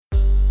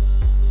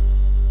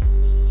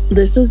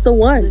This is the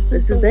one. This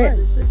is it.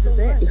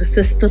 This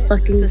is the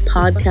fucking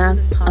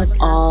podcast of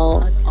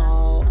all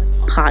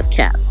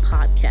podcasts.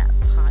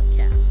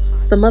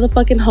 It's the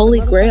motherfucking holy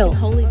grail.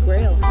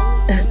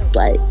 It's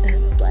like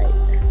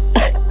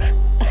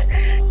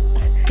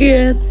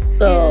get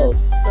the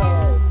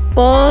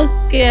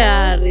fuck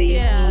out of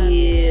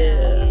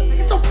here.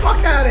 Get the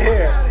fuck out of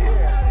here.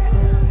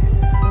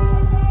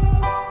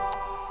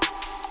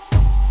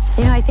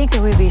 You know, I think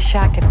that we'd be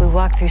shocked if we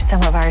walked through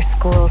some of our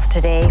schools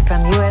today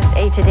from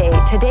USA Today.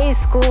 Today's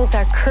schools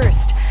are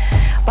cursed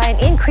by an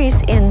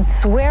increase in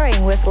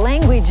swearing with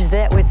language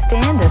that would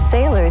stand a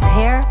sailor's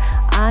hair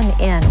on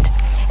end.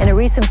 In a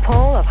recent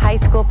poll of high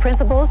school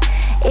principals,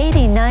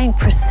 89%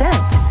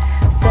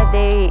 said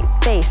they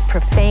face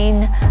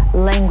profane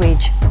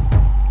language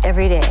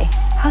every day.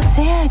 How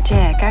sad,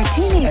 Jack, our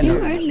teenager.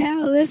 You are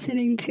now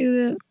listening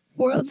to the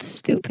world's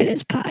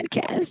stupidest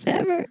podcast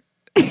ever.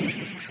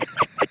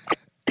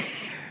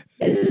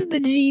 This is the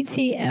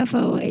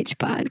GTFOH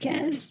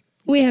podcast.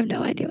 We have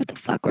no idea what the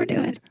fuck we're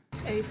doing.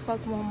 Hey,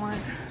 fuck Walmart.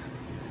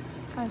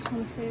 I just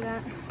want to say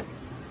that.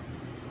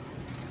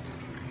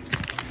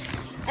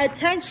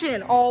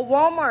 Attention, all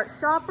Walmart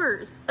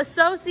shoppers,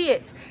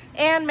 associates,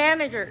 and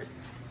managers.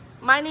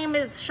 My name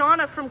is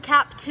Shauna from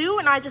Cap 2,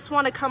 and I just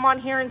want to come on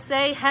here and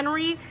say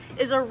Henry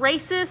is a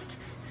racist,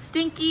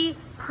 stinky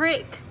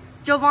prick.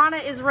 Giovanna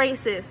is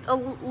racist.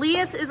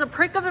 Elias is a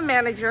prick of a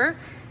manager.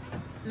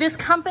 This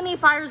company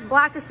fires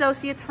black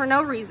associates for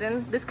no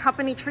reason. This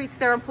company treats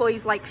their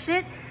employees like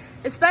shit,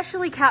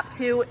 especially Cap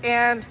 2,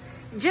 and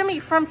Jimmy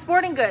from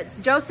Sporting Goods,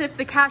 Joseph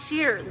the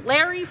cashier,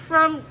 Larry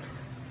from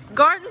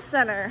Garden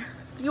Center.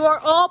 You are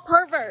all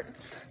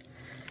perverts.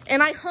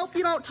 And I hope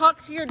you don't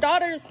talk to your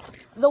daughters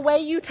the way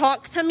you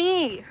talk to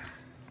me.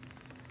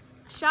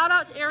 Shout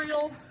out to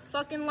Ariel.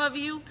 Fucking love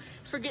you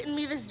for getting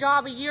me this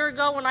job a year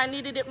ago when I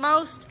needed it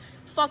most.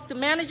 Fuck the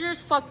managers,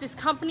 fuck this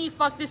company,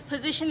 fuck this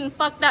position, and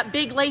fuck that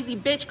big lazy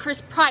bitch,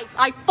 Chris Price.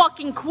 I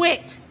fucking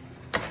quit.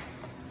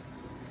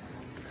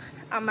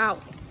 I'm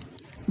out.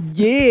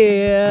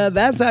 Yeah,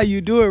 that's how you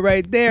do it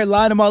right there.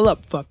 Line them all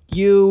up. Fuck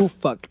you,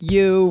 fuck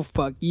you,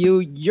 fuck you.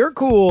 You're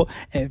cool,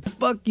 and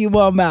fuck you,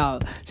 I'm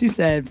out. She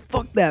said,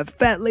 fuck that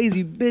fat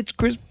lazy bitch,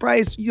 Chris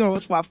Price. You know,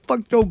 that's why I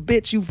fucked your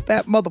bitch, you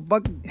fat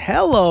motherfucker.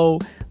 Hello.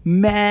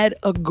 Mad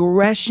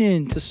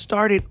aggression to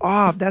start it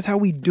off. That's how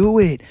we do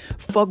it.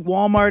 Fuck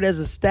Walmart as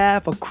a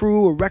staff, a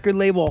crew, a record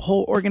label, a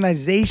whole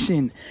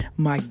organization.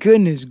 My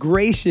goodness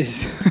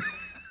gracious.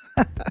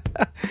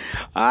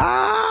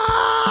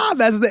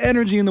 That's the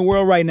energy in the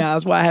world right now.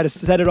 That's why I had to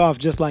set it off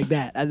just like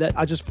that.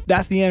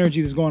 That's the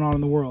energy that's going on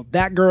in the world.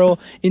 That girl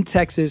in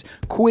Texas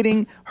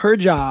quitting her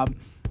job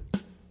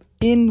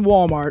in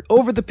Walmart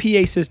over the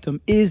PA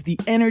system is the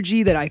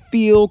energy that I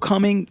feel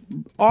coming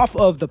off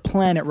of the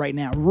planet right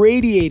now,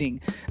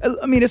 radiating.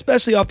 I mean,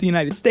 especially off the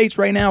United States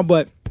right now,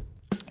 but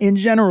in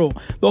general,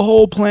 the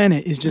whole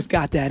planet has just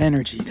got that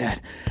energy,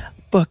 that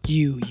fuck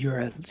you, you're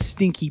a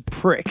stinky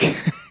prick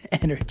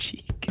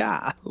energy.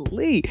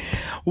 Golly.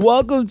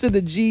 Welcome to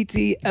the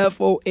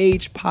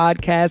GTFOH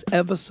podcast,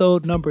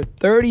 episode number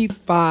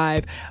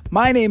 35.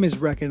 My name is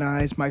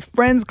Recognized. My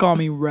friends call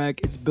me Rec.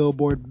 It's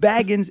Billboard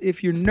Baggins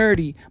if you're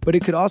nerdy, but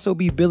it could also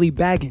be Billy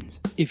Baggins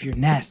if you're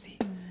nasty.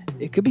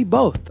 It could be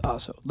both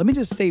also. Let me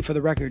just state for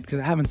the record, because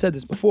I haven't said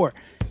this before,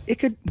 it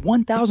could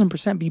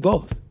 1000% be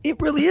both. It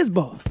really is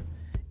both.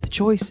 The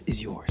choice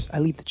is yours. I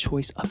leave the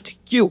choice up to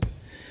you.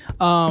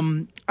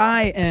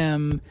 I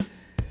am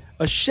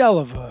a shell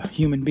of a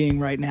human being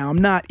right now.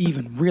 I'm not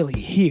even really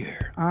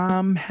here.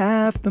 I'm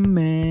half the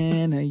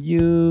man I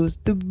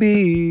used to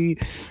be.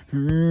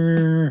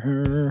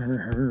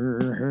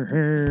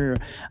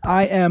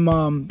 I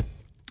am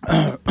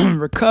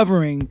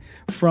recovering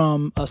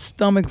from a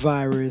stomach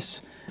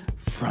virus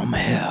from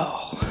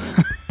hell.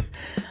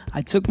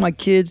 I took my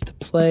kids to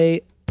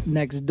play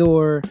next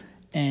door,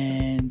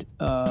 and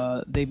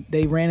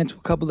they ran into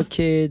a couple of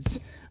kids.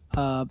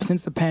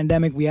 Since the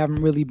pandemic, they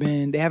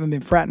haven't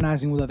been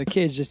fraternizing with other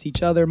kids, just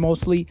each other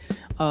mostly,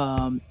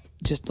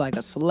 just like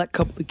a select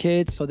couple of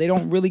kids, so they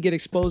don't really get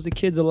exposed to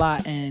kids a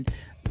lot, and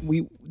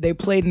they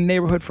played in the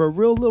neighborhood for a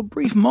real little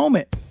brief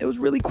moment. It was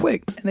really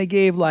quick, and they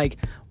gave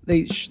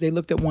they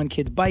looked at one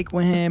kid's bike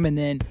with him, and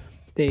then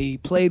they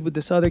played with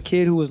this other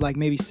kid who was like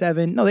maybe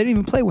 7. No, they didn't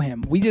even play with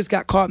him. We just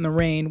got caught in the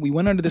rain. We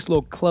went under this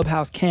little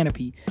clubhouse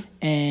canopy,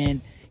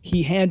 and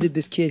he handed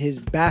this kid his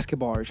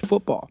basketball or his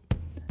football.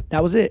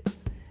 That was it.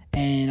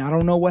 And I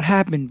don't know what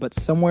happened, but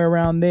somewhere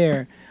around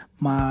there,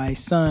 my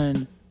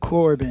son,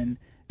 Corbin,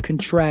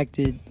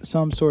 contracted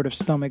some sort of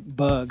stomach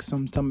bug,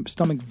 some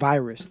stomach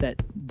virus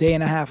that day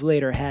and a half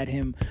later had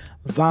him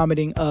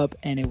vomiting up,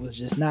 and it was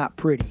just not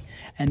pretty.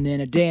 And then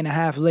a day and a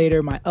half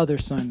later, my other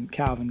son,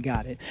 Calvin,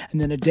 got it.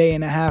 And then a day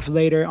and a half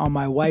later, on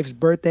my wife's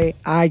birthday,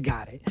 I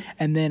got it.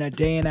 And then a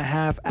day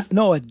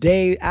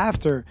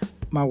after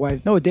my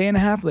wife, a day and a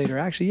half later,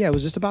 actually, yeah, it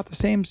was just about the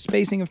same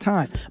spacing of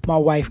time, my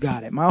wife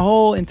got it. My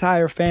whole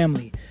entire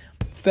family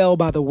fell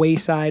by the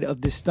wayside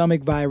of this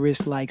stomach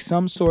virus like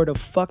some sort of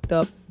fucked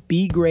up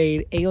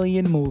B-grade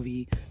alien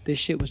movie. This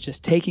shit was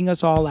just taking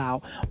us all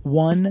out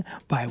one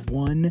by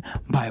one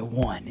by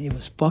one. It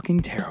was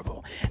fucking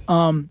terrible.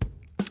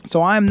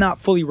 So I'm not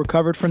fully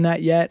recovered from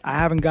that yet. I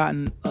haven't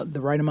gotten the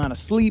right amount of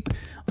sleep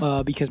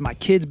because my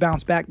kids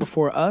bounced back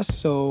before us.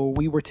 So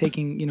we were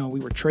we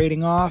were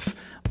trading off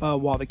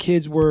while the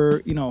kids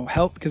were,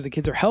 because the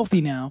kids are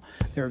healthy now.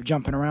 They're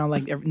jumping around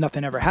like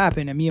nothing ever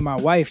happened. And me and my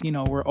wife,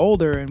 we're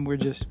older and we're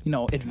just,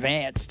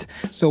 advanced.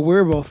 So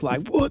we're both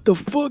like, what the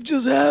fuck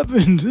just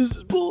happened? This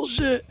is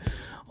bullshit.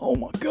 Oh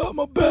my God,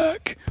 my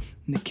back.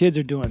 And the kids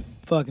are doing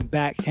fucking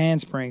back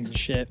handsprings and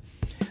shit.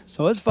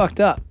 So it's fucked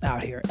up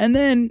out here. And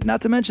then,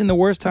 not to mention the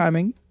worst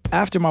timing,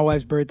 after my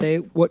wife's birthday,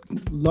 what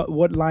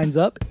lines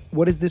up?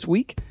 What is this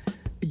week?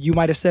 You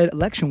might have said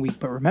election week,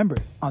 but remember,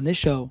 on this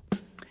show,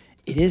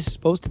 it is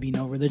supposed to be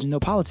no religion, no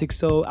politics,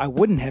 so I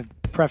wouldn't have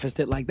prefaced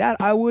it like that.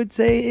 I would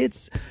say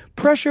it's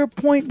Pressure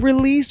Point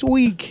release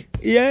week.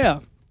 Yeah.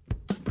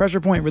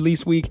 Pressure Point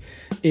release week.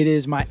 It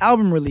is my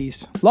album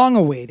release, long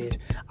awaited.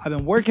 I've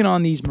been working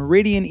on these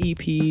Meridian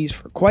EPs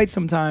for quite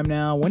some time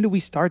now. When did we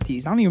start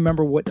these? I don't even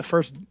remember when the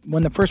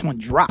first one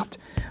dropped.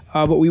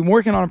 But we've been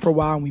working on them for a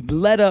while and we've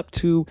led up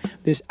to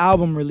this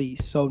album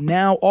release. So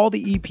now all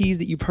the EPs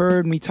that you've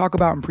heard me talk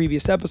about in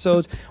previous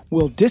episodes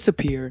will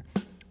disappear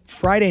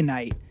Friday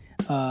night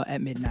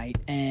at midnight.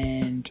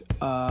 And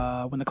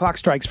when the clock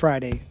strikes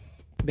Friday,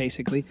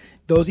 basically,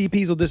 those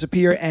EPs will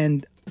disappear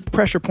and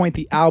Pressure Point,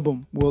 the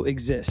album, will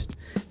exist.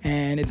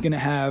 And it's going to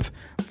have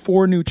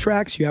 4 new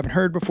tracks you haven't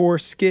heard before,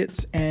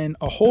 skits, and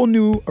a whole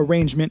new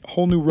arrangement,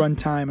 whole new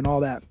runtime, and all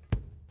that.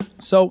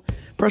 So,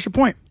 Pressure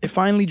Point, it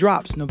finally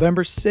drops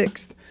November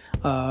 6th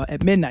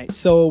at midnight.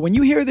 So, when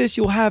you hear this,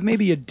 you'll have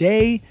maybe a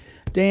day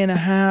and a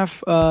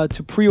half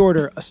to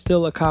pre-order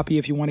a copy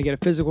if you want to get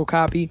a physical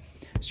copy.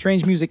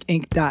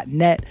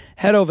 StrangeMusicInc.net.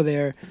 Head over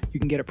there. You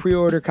can get a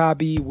pre-order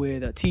copy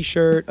with a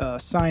t-shirt, a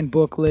signed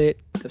booklet,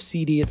 the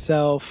CD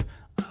itself,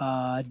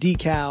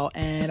 decal,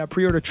 and a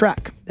pre-order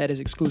track that is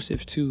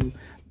exclusive to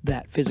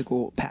that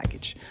physical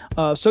package.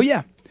 So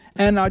yeah,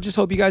 and I just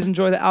hope you guys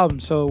enjoy the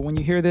album. So when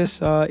you hear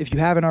this, if you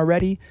haven't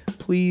already,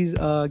 please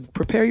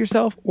prepare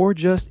yourself, or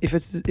just if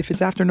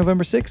it's after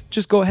November 6th,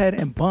 just go ahead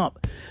and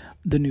bump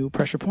the new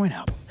Pressure Point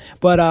album.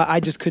 But I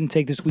just couldn't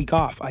take this week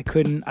off. I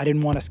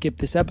didn't want to skip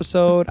this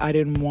episode. I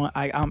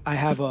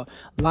have a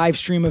live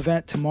stream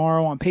event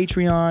tomorrow on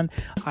Patreon.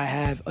 I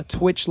have a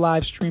Twitch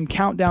live stream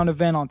countdown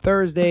event on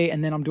Thursday,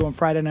 and then I'm doing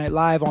Friday Night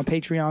Live on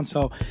Patreon.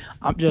 So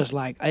I'm just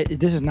like,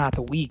 this is not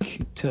the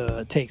week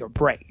to take a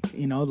break,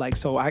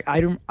 so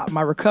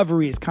my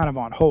recovery is kind of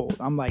on hold.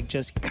 I'm like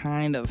just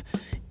kind of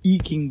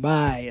eking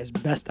by as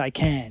best I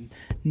can.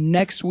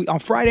 Next week, on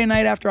Friday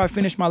night after I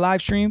finish my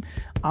live stream,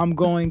 I'm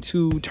going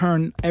to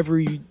turn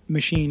every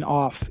machine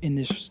off in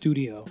this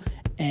studio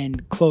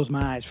and close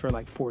my eyes for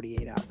like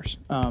 48 hours.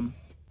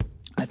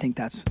 I think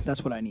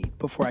that's what I need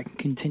before I can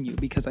continue,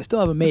 because I still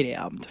have a Mayday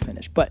album to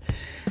finish. But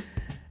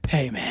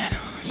hey, man,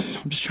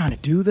 I'm just trying to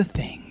do the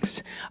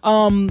things.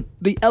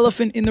 The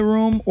elephant in the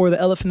room, or the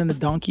elephant and the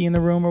donkey in the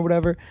room, or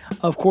whatever.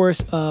 Of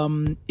course,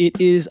 it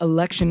is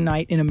election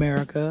night in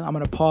America. I'm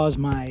going to pause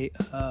my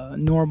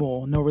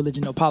normal no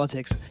religion, no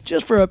politics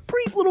just for a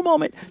brief little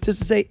moment, just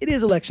to say it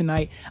is election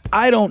night.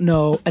 I don't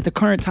know, at the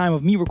current time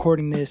of me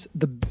recording this,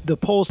 the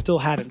polls still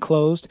haven't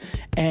closed,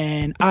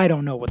 and I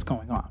don't know what's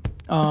going on.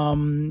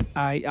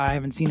 I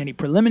haven't seen any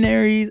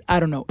preliminaries. I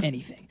don't know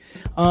anything.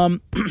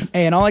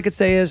 And all I could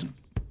say is,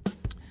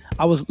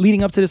 I was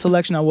leading up to this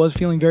election, I was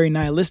feeling very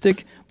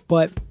nihilistic,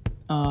 but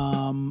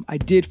I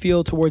did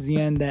feel towards the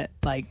end that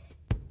like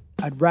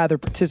I'd rather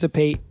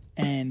participate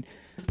and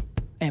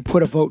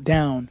put a vote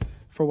down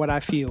for what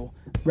I feel,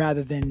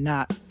 rather than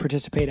not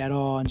participate at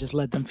all and just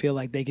let them feel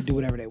like they can do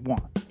whatever they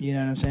want. You know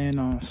what I'm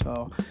saying?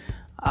 So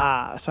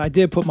I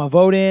did put my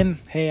vote in.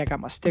 Hey, I got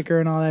my sticker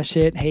and all that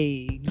shit.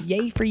 Hey,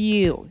 yay for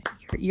you.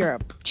 You're a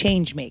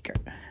change maker.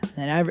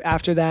 And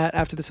after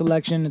this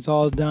election, it's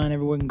all done.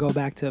 Everyone can go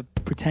back to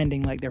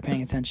pretending like they're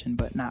paying attention,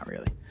 but not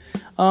really.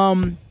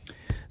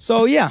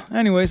 So yeah,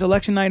 anyways,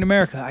 election night in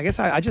America. I guess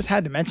I just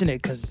had to mention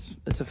it because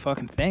it's a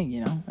fucking thing,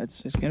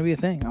 It's going to be a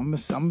thing. I'm going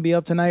to be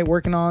up tonight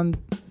working on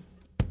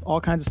all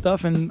kinds of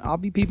stuff, and I'll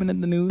be peeping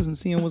at the news and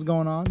seeing what's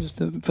going on just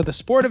for the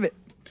sport of it.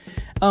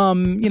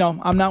 I'm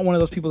not one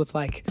of those people that's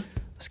like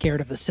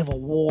scared of the Civil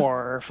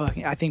War or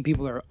fucking. I think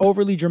people are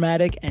overly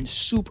dramatic and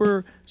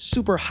super,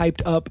 super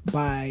hyped up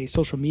by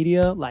social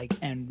media,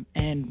 and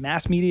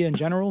mass media in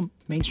general,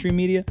 mainstream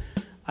media.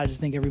 I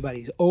just think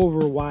everybody's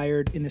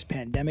overwired in this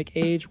pandemic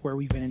age where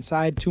we've been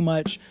inside too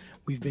much.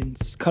 We've been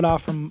cut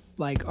off from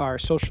like our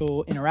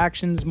social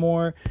interactions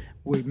more.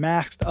 We're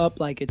masked up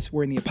like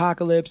we're in the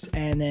apocalypse,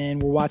 and then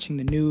we're watching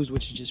the news,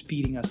 which is just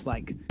feeding us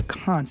like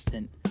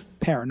constant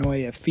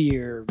paranoia,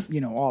 fear,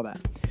 all that.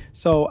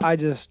 So I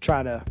just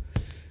try to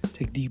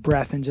take a deep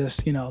breath and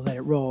just, let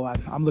it roll.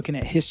 I'm looking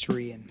at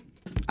history, and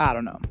I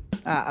don't know.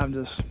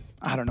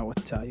 I don't know what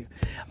to tell you.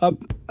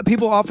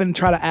 People often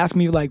try to ask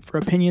me like for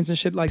opinions and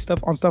shit, like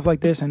stuff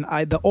like this. And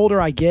the older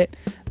I get,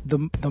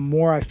 the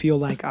more I feel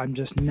like I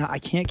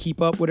can't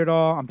keep up with it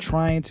all. I'm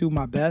trying to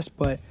my best,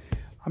 but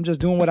I'm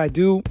just doing what I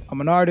do. I'm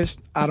an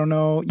artist. I don't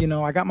know.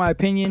 I got my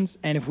opinions.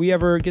 And if we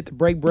ever get to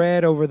break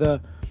bread over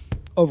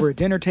a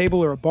dinner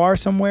table or a bar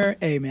somewhere,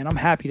 hey, man, I'm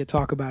happy to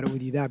talk about it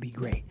with you. That'd be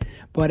great.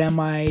 But am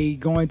I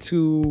going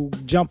to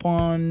jump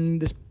on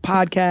this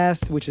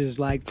podcast, which is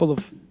like full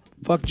of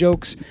fuck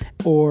jokes,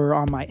 or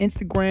on my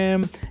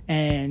Instagram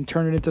and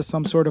turn it into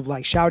some sort of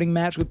like shouting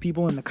match with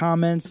people in the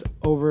comments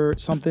over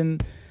something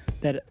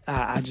that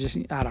I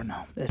don't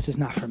know. It's just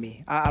not for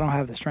me. I don't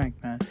have the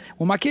strength, man.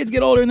 When my kids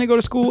get older and they go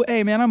to school,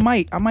 hey, man, I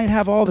might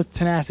have all the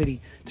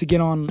tenacity to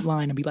get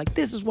online and be like,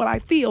 this is what I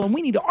feel, and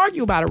we need to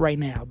argue about it right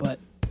now. But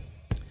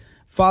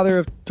father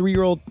of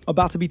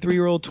about to be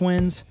 3-year-old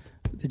twins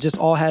that just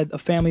all had a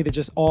family that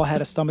just all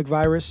had a stomach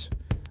virus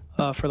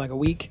for like a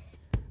week.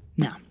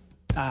 No,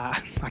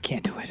 I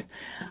can't do it.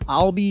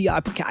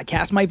 I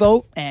cast my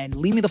vote and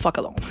leave me the fuck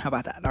alone. How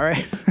about that? All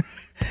right.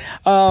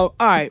 All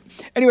right.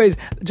 Anyways,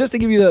 just to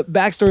give you the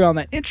backstory on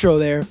that intro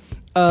there,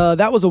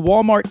 that was a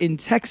Walmart in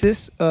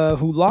Texas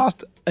who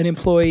lost an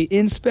employee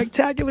in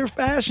spectacular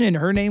fashion.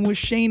 Her name was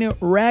Shayna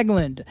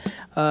Ragland.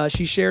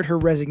 She shared her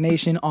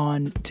resignation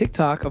on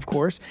TikTok, of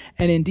course,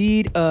 and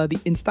indeed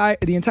the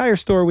entire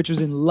store, which was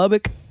in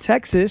Lubbock,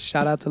 Texas.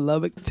 Shout out to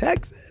Lubbock,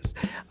 Texas.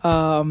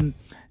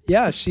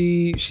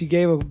 She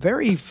gave a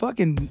very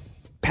fucking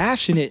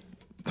passionate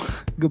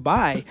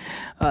goodbye.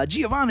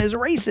 Giovanna is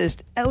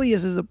racist.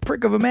 Elias is a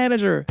prick of a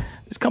manager.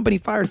 This company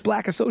fires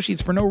black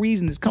associates for no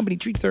reason. This company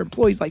treats their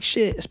employees like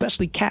shit,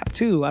 especially Cap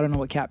 2. I don't know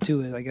what Cap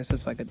 2 is. I guess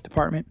it's like a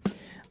department.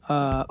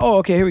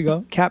 Okay, here we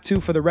go. Cap 2,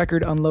 for the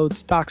record, unloads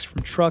stocks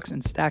from trucks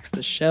and stacks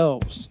the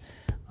shelves.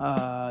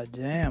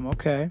 Damn,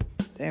 okay.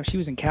 Damn, she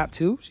was in Cap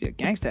 2? She a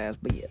gangsta ass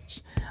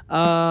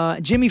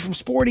bitch. Jimmy from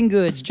Sporting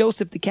Goods,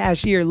 Joseph the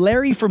cashier,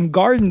 Larry from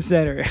Garden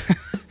Center.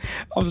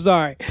 I'm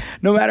sorry.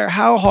 No matter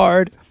how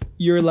hard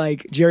your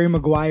like Jerry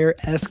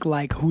Maguire-esque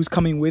like who's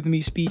coming with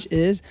me speech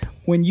is,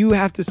 when you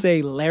have to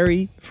say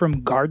Larry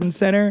from Garden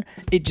Center,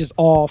 it just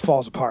all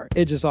falls apart.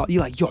 It just all,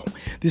 you're like, yo,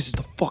 this is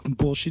the fucking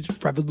bullshit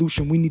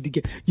revolution. We need to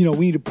get, we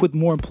need to put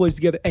more employees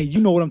together. Hey,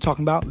 you know what I'm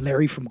talking about?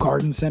 Larry from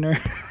Garden Center.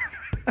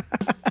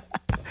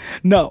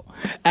 No,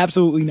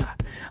 absolutely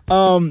not.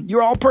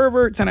 You're all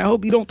perverts, and I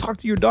hope you don't talk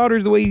to your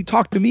daughters the way you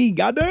talk to me.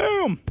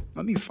 Goddamn.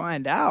 Let me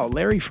find out.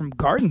 Larry from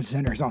Garden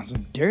Center is on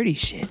some dirty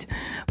shit.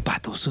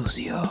 Pato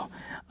sucio.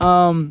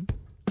 All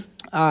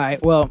right,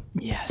 well,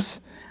 yes.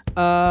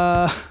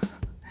 There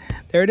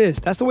it is.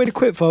 That's the way to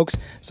quit, folks.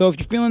 So if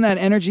you're feeling that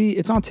energy,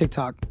 it's on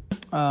TikTok.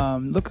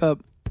 Look up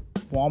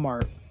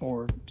Walmart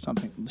or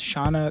something.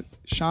 Shana,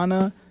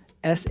 Shana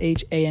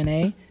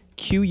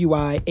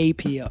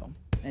Quyiapo.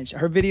 And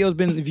her video's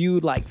been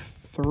viewed like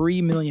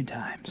 3 million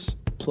times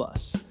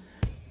plus.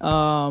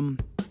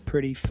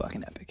 Pretty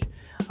fucking epic.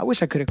 I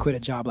wish I could have quit a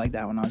job like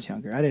that when I was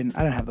younger. I didn't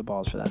have the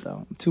balls for that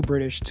though. I'm too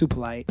British, too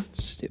polite,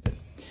 stupid.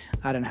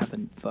 I didn't have the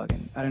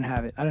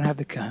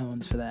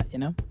cajones for that,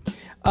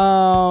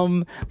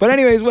 But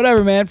anyways,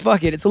 whatever, man.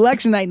 Fuck it. It's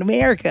election night in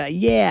America.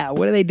 Yeah.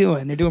 What are they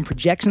doing? They're doing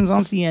projections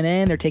on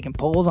CNN. They're taking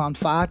polls on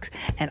Fox.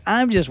 And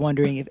I'm just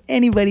wondering if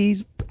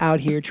anybody's out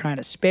here trying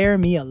to spare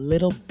me a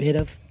little bit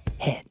of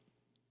head.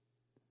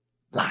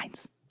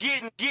 Lines.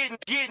 Getting,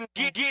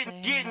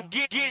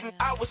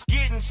 I was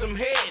getting some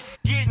head,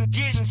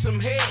 getting some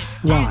head,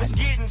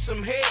 lines. Getting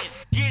some head,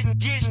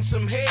 getting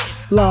some head,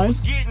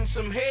 lines. Getting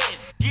some head,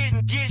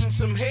 getting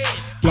some head,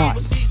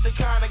 lines. She's the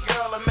kind of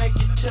girl that make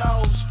your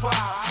toes pop.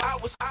 I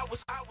was.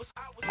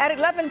 At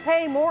 11,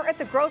 pay more at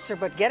the grocer,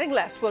 but getting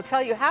less. We'll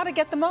tell you how to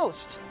get the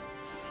most.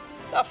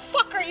 The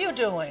fuck are you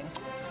doing?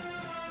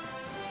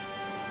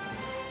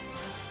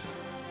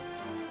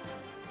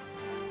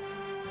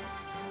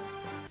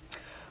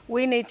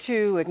 We need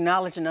to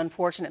acknowledge an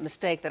unfortunate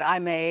mistake that I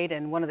made,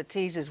 and one of the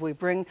teases we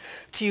bring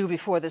to you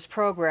before this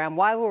program.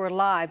 While we were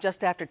live,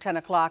 just after 10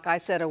 o'clock, I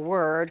said a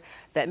word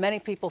that many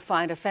people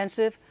find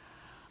offensive.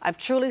 I'm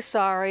truly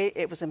sorry.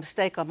 It was a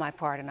mistake on my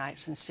part, and I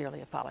sincerely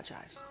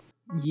apologize.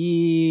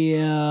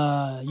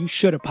 Yeah, you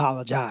should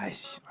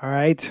apologize, all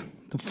right?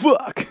 The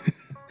fuck?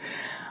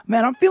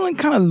 Man, I'm feeling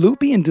kind of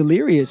loopy and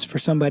delirious for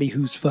somebody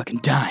who's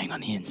fucking dying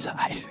on the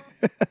inside.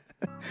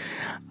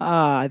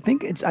 I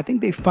think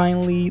they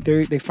finally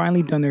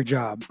done their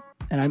job,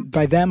 and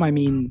by them I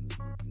mean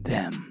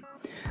them.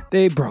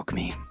 They broke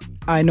me.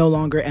 I no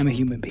longer am a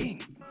human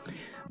being.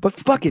 But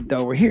fuck it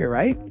though, we're here,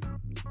 right?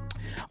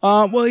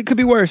 Well, it could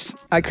be worse.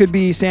 I could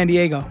be San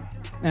Diego,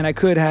 and I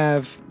could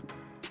have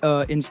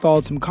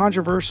installed some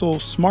controversial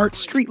smart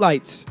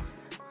streetlights,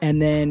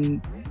 and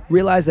then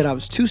realized that I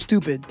was too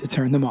stupid to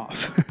turn them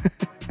off.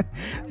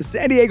 The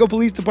San Diego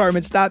Police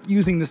Department stopped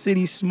using the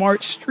city's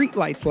smart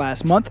streetlights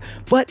last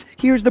month, but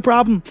here's the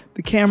problem.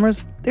 The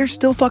cameras, they're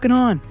still fucking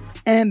on,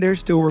 and they're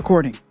still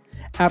recording.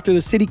 After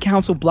the city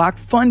council blocked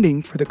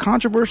funding for the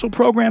controversial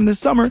program this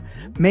summer,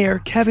 Mayor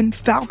Kevin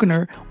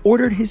Falconer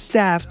ordered his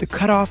staff to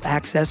cut off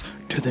access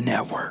to the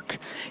network.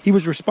 He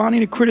was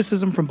responding to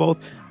criticism from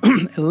both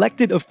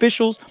elected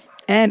officials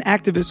and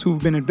activists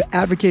who've been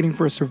advocating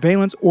for a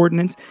surveillance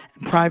ordinance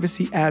and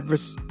privacy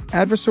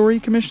advisory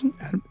commission.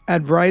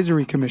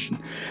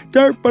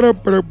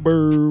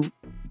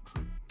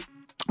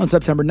 On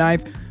September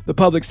 9th, the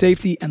Public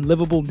Safety and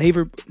Livable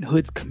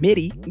Neighborhoods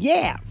Committee,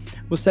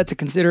 was set to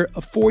consider a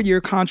 4-year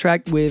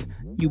contract with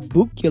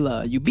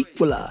Ubiquila,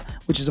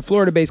 which is a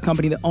Florida-based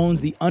company that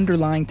owns the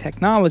underlying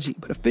technology.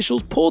 But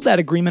officials pulled that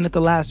agreement at the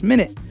last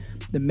minute.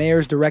 The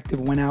mayor's directive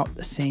went out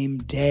the same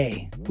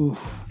day.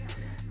 Oof.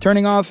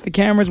 Turning off the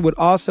cameras would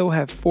also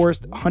have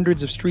forced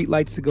hundreds of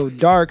streetlights to go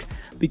dark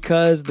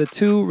because the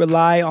two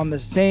rely on the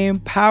same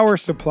power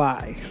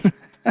supply.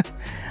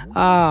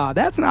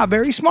 That's not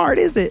very smart,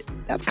 is it?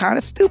 That's kind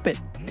of stupid.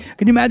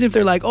 Can you imagine if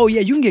they're like, oh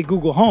yeah, you can get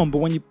Google Home, but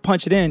when you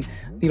punch it in,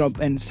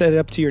 and set it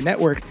up to your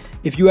network,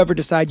 if you ever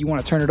decide you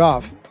want to turn it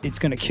off, it's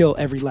going to kill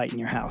every light in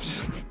your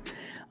house.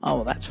 Oh,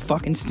 well, that's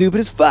fucking stupid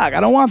as fuck. I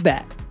don't want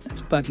that.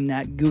 That's fucking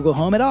not Google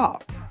Home at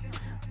all.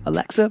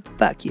 Alexa,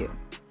 fuck you.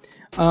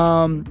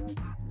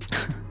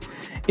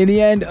 In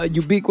the end,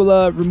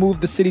 Ubiquila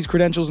removed the city's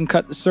credentials and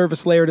cut the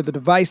service layer to the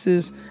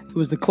devices. It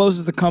was the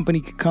closest the company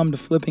could come to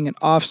flipping an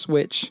off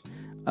switch.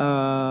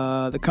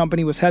 The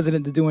company was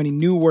hesitant to do any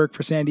new work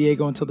for San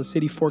Diego until the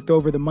city forked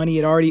over the money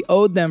it already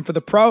owed them for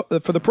the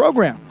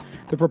program.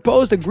 The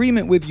proposed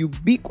agreement with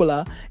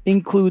Ubiquila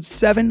includes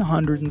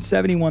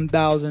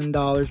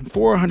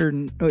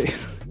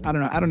 $771,480. I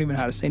don't even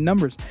know how to say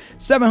numbers.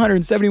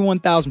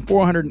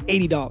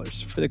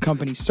 $771,480 for the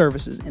company's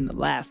services in the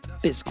last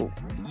fiscal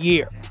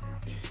year.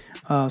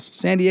 So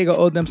San Diego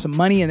owed them some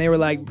money, and they were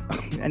like,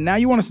 and now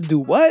you want us to do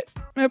what?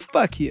 Man,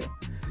 fuck you.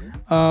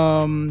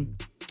 On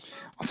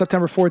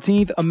September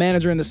 14th, a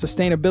manager in the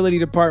sustainability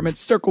department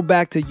circled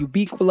back to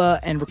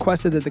Ubiquila and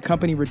requested that the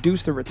company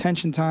reduce the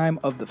retention time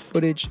of the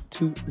footage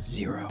to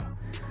 0.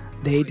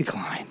 They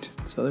declined.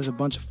 So there's a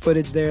bunch of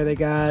footage there they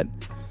got.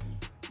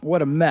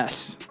 What a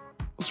mess.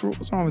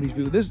 What's wrong with these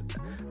people? This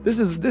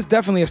is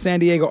definitely a San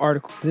Diego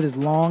article. It is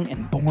long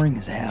and boring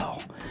as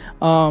hell.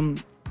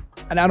 And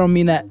I don't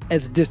mean that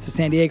as a diss to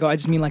San Diego. I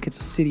just mean like it's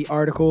a city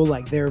article.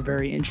 Like they're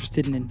very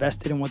interested and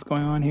invested in what's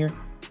going on here.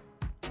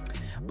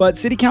 But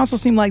city council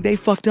seemed like they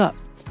fucked up.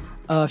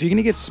 If you're going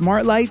to get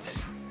smart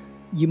lights,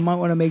 you might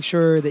want to make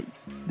sure that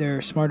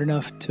they're smart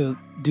enough to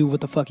do what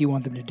the fuck you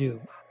want them to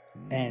do.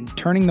 And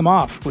turning them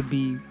off would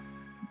be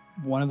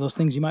one of those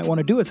things you might want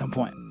to do at some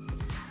point.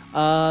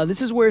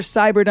 This is where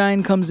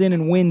Cyberdyne comes in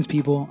and wins,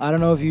 people. I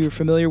don't know if you're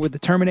familiar with the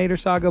Terminator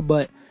saga,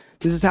 but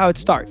this is how it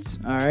starts,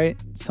 all right?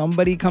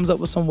 Somebody comes up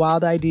with some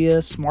wild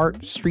idea,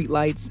 smart street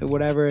lights or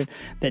whatever,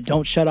 that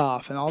don't shut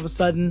off. And all of a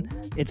sudden,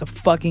 it's a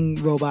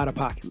fucking robot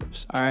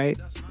apocalypse, all right?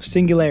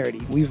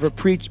 Singularity. We've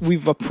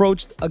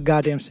approached a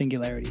goddamn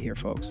singularity here,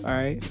 folks, all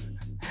right?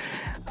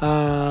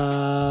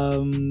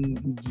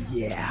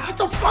 Yeah. Get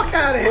the fuck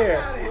out of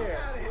here!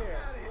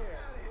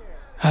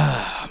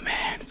 Oh,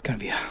 man, it's gonna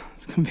be a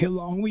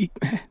long week,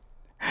 man.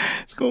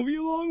 It's gonna be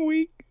a long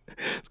week.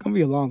 It's gonna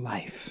be a long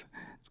life.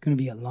 It's gonna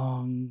be a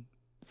long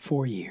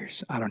 4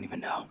 years. I don't even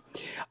know.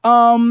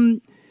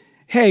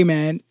 Hey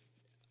man,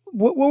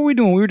 what were we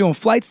doing? We were doing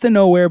flights to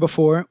nowhere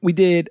before. We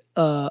did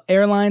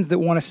airlines that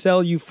want to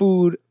sell you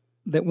food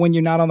that when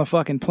you're not on the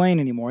fucking plane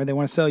anymore. They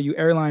want to sell you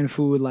airline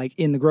food like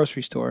in the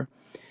grocery store.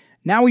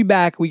 Now we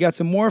back. We got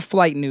some more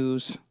flight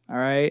news. All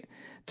right.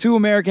 2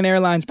 American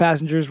Airlines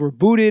passengers were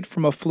booted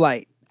from a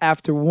flight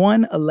after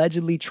one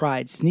allegedly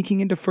tried sneaking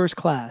into first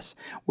class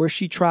where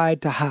she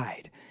tried to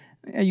hide.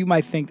 You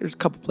might think there's a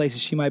couple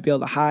places she might be able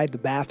to hide. The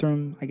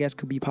bathroom, I guess,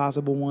 could be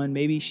possible one.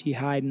 Maybe she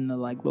hide in the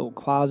like little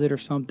closet or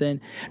something.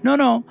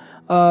 No.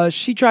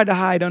 She tried to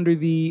hide under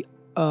the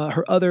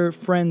her other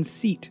friend's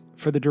seat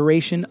for the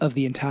duration of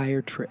the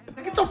entire trip.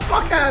 Get the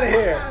fuck out of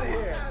here!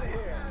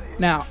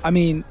 Now, I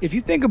mean, if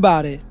you think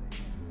about it,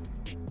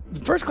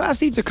 the first class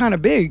seats are kind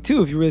of big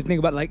too. If you really think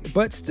about it, like,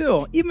 but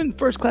still, even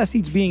first class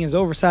seats being as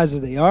oversized as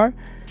they are,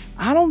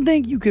 I don't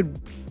think you could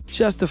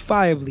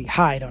justifiably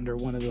hide under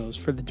one of those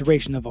for the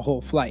duration of a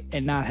whole flight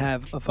and not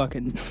have a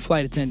fucking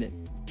flight attendant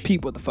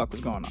peep what the fuck was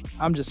going on.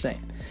 I'm just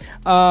saying.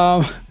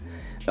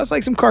 That's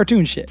like some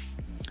cartoon shit.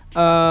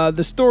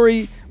 The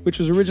story, which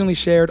was originally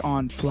shared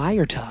on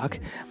Flyer Talk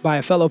by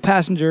a fellow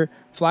passenger.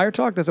 Flyer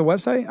Talk, that's a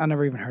website? I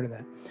never even heard of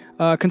that.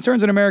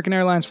 Concerns an American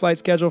Airlines flight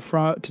schedule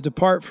to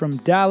depart from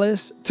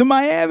Dallas to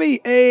Miami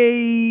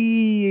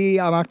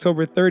on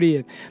October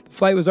 30th. The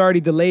flight was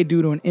already delayed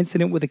due to an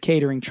incident with a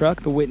catering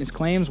truck, the witness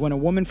claims, when a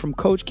woman from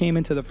coach came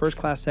into the first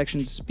class section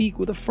to speak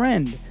with a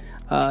friend.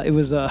 It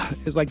was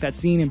like that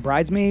scene in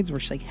Bridesmaids where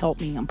she's like,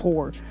 help me, I'm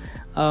poor.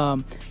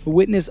 The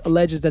witness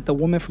alleges that the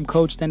woman from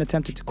coach then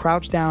attempted to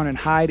crouch down and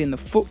hide in the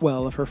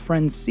footwell of her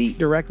friend's seat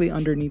directly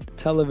underneath the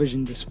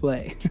television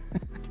display.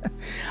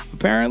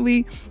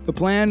 Apparently, the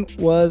plan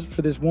was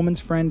for this woman's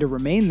friend to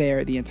remain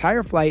there the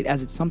entire flight,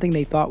 as it's something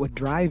they thought would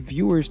drive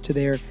viewers to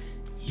their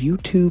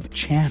YouTube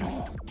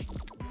channel.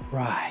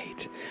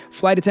 Right.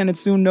 Flight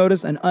attendants soon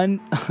noticed an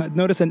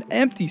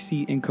empty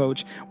seat in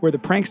coach where the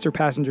prankster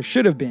passenger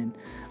should have been.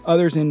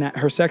 Others in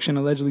her section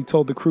allegedly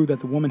told the crew that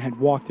the woman had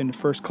walked into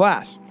first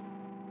class.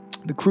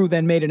 The crew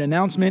then made an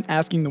announcement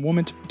asking the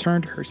woman to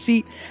return to her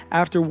seat,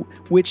 after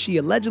which she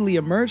allegedly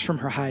emerged from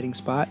her hiding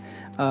spot,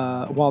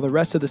 while the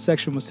rest of the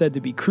section was said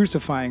to be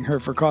crucifying her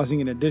for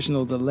causing an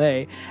additional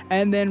delay,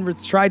 and then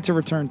tried to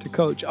return to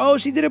coach. Oh,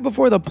 she did it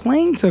before the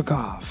plane took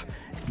off.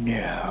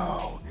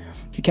 No.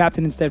 The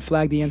captain instead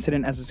flagged the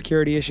incident as a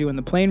security issue, and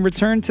the plane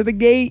returned to the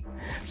gate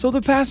so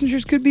the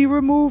passengers could be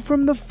removed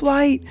from the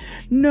flight.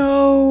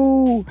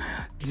 No.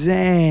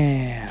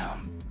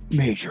 Damn.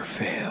 Major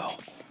fail.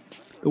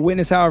 The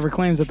witness, however,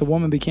 claims that the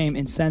woman became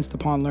incensed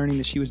upon learning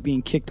that she was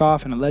being kicked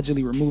off and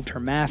allegedly removed her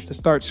mask to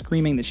start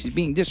screaming that she's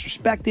being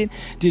disrespected,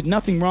 did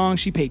nothing wrong,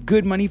 she paid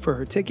good money for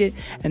her ticket,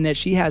 and that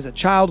she has a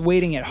child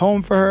waiting at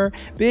home for her.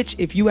 Bitch,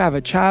 if you have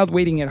a child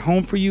waiting at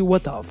home for you,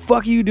 what the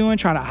fuck are you doing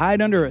trying to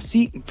hide under a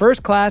seat in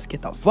first class?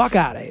 Get the fuck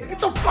out of here. Get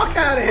the fuck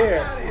out of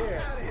here.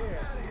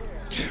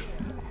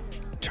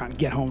 Trying to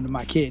get home to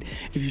my kid.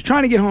 If you're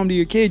trying to get home to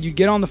your kid, you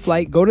get on the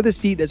flight, go to the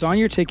seat that's on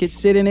your ticket,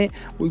 sit in it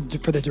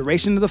for the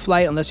duration of the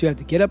flight, unless you have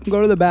to get up and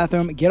go to the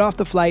bathroom, get off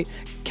the flight,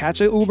 catch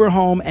an Uber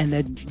home, and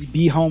then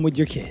be home with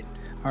your kid.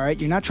 All right?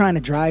 You're not trying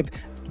to drive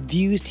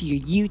views to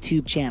your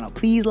YouTube channel.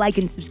 Please like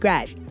and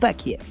subscribe.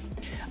 Fuck you.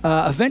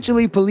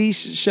 Eventually,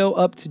 police show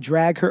up to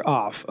drag her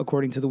off,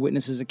 according to the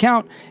witness's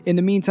account. In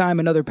the meantime,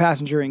 another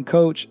passenger and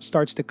coach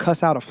starts to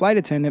cuss out a flight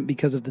attendant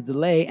because of the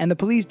delay, and the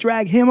police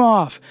drag him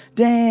off.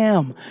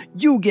 Damn,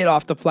 you get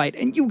off the flight,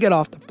 and you get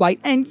off the flight,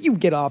 and you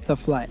get off the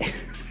flight.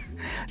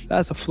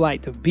 That's a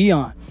flight to be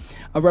on.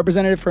 A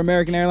representative for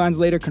American Airlines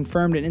later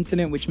confirmed an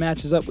incident which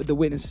matches up with the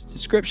witness's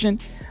description.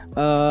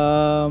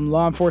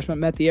 Law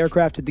enforcement met the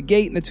aircraft at the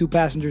gate, and the two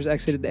passengers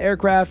exited the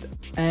aircraft,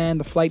 and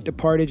the flight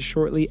departed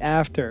shortly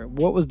after.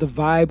 What was the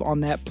vibe on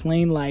that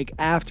plane like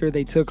after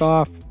they took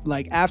off?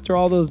 Like after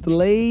all those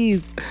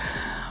delays?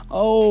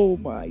 Oh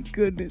my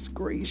goodness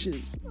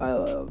gracious.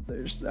 I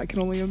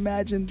can only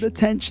imagine the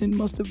tension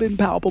must have been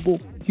palpable.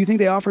 Do you think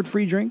they offered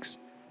free drinks?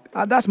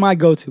 That's my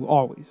go-to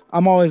always.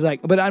 I'm always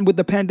like, but with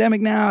the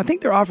pandemic now, I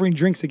think they're offering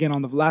drinks again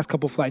on the last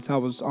couple flights I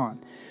was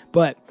on.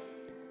 But,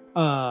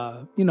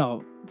 that's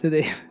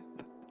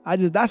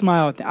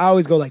my thing. I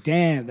always go like,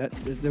 damn,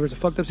 there was a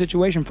fucked up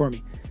situation for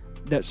me.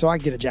 So I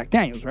get a Jack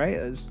Daniels, right?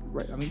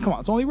 Right? I mean, come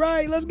on, it's only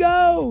right. Let's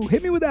go.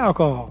 Hit me with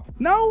alcohol.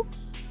 No?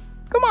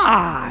 Come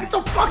on. Get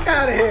the fuck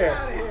out of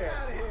here.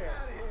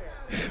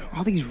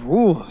 All these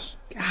rules.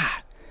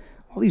 God.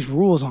 All these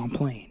rules on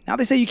plane. Now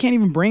they say you can't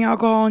even bring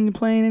alcohol on the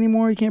plane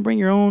anymore. You can't bring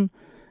your own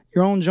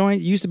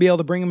joint. You used to be able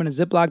to bring them in a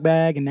Ziploc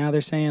bag, and now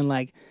they're saying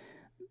like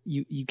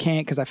you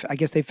can't, because I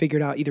guess they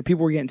figured out either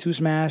people were getting too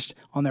smashed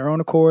on their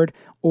own accord,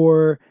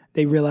 or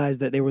they realized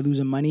that they were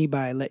losing money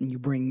by letting you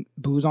bring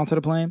booze onto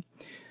the plane.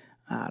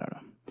 I don't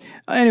know.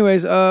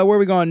 Anyways, where are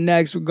we going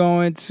next? We're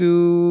going to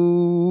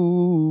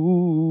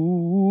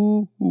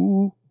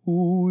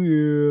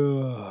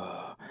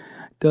yeah.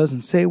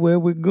 Doesn't say where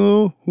we're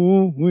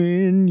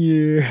going,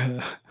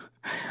 yeah.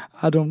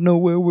 I don't know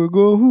where we're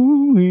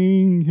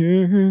going,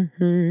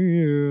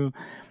 yeah.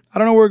 I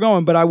don't know where we're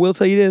going, but I will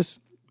tell you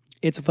this.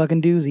 It's a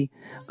fucking doozy.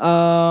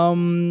 A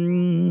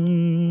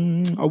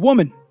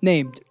woman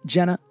named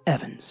Jenna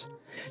Evans.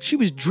 She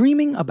was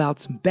dreaming about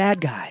some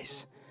bad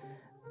guys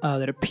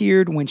that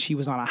appeared when she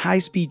was on a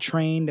high-speed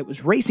train that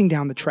was racing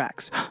down the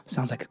tracks.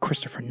 Sounds like a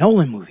Christopher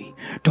Nolan movie.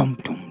 Dum,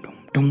 dum, dum,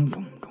 dum,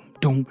 dum,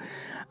 dum,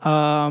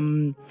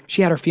 dum.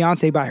 She had her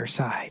fiance by her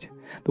side.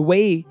 The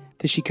way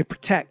that she could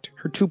protect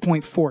her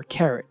 2.4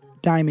 carat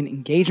diamond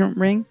engagement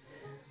ring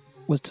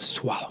was to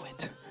swallow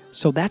it.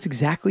 So that's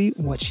exactly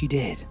what she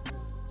did.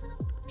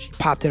 She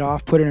popped it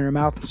off, put it in her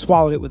mouth, and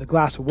swallowed it with a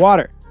glass of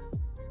water.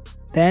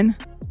 Then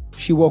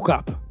she woke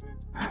up.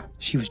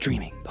 She was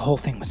dreaming. The whole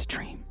thing was a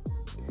dream.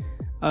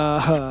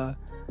 But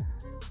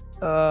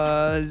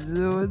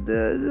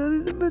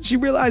she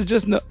realized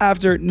just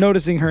after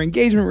noticing her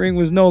engagement ring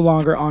was no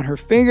longer on her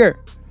finger.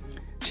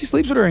 She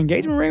sleeps with her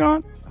engagement ring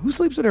on? Who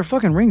sleeps with their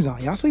fucking rings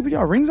on? Y'all sleep with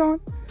y'all rings on?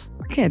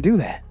 I can't do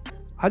that.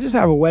 I just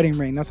have a wedding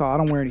ring. That's all. I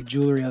don't wear any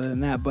jewelry other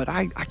than that. But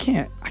I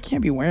can't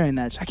be wearing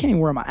that. I can't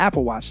even wear my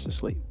Apple Watch to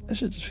sleep. That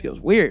shit just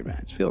feels weird, man.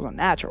 It feels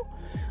unnatural.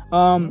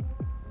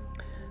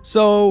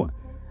 So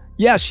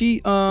yeah,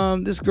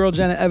 this girl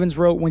Jenna Evans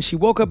wrote, when she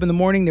woke up in the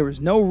morning, there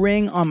was no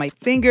ring on my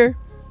finger.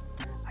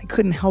 I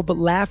couldn't help but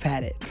laugh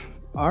at it.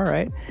 All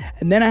right.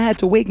 And then I had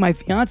to wake my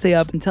fiance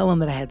up and tell him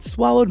that I had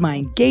swallowed my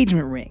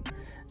engagement ring.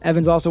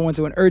 Evans also went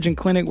to an urgent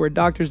clinic where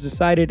doctors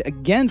decided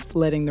against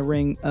letting the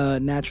ring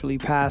naturally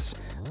pass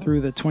through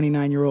the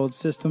 29-year-old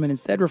system and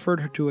instead referred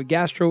her to a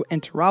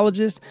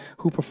gastroenterologist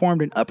who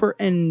performed an upper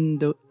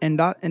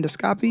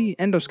endoscopy,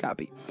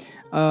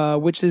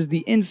 which is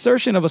the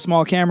insertion of a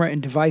small camera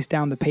and device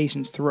down the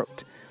patient's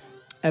throat.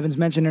 Evans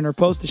mentioned in her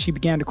post that she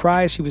began to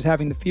cry as she was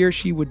having the fear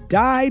she would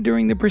die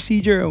during the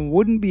procedure and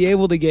wouldn't be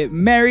able to get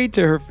married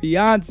to her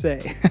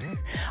fiance.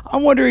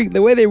 I'm wondering,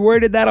 the way they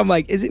worded that, I'm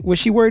like, was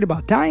she worried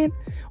about dying?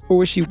 Or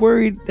was she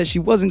worried that she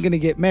wasn't going to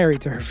get married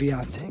to her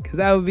fiance? Because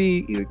that would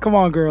be, come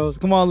on, girls.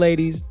 Come on,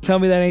 ladies. Tell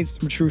me that ain't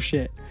some true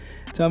shit.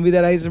 Tell me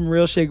that ain't some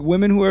real shit.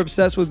 Women who are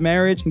obsessed with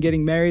marriage and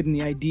getting married and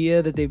the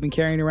idea that they've been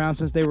carrying around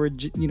since they were,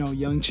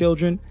 young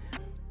children.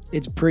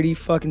 it's pretty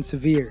fucking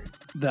severe,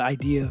 the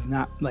idea of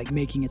not like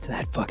making it to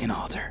that fucking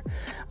altar.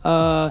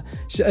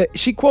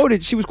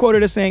 She was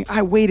quoted as saying,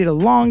 "I waited a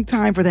long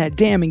time for that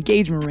damn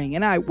engagement ring,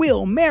 and I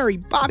will marry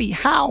Bobby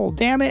Howell,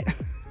 damn it."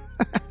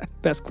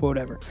 Best quote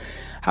ever.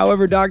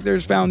 However,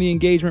 doctors found the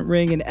engagement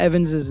ring in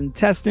Evans's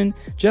intestine,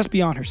 just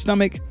beyond her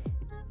stomach.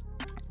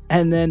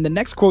 And then the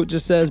next quote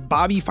just says,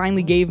 "Bobby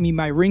finally gave me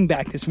my ring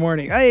back this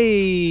morning."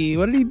 Hey,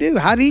 what did he do?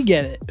 How did he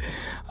get it?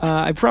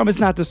 "I promise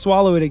not to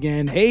swallow it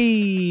again."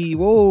 Hey,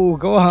 whoa,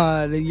 go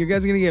on. You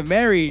guys are going to get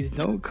married.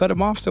 Don't cut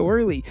him off so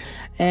early.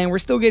 And we're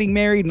still getting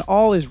married, and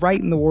all is right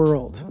in the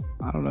world.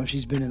 I don't know if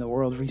she's been in the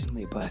world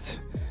recently, but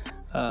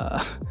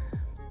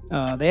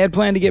they had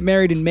planned to get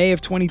married in May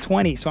of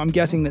 2020, so I'm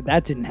guessing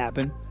that didn't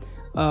happen.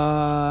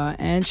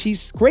 And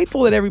she's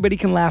grateful that everybody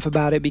can laugh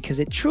about it because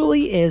it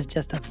truly is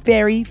just a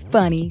very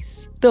funny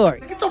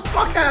story. Get the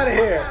fuck out of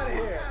here!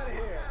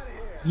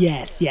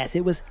 Yes,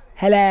 it was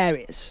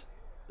hilarious.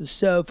 It was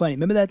so funny.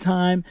 Remember that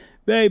time,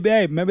 babe,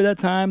 remember that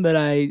time that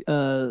I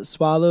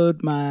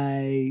swallowed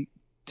my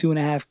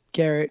 2.5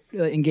 carat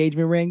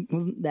engagement ring?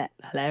 Wasn't that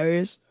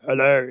hilarious?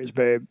 Hilarious,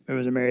 babe. It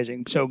was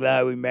amazing. So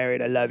glad we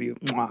married. I love you.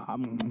 I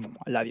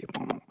love you.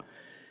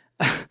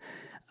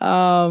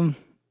 I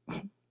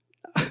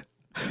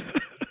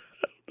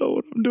don't know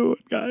what I'm doing,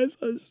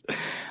 guys.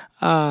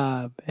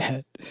 Man.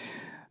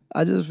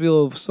 I just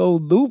feel so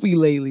loopy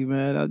lately,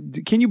 man.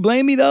 Can you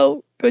blame me,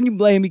 though? Can you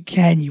blame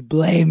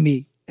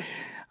me?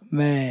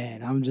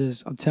 Man, I'm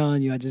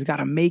telling you, I just got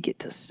to make it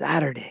to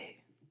Saturday.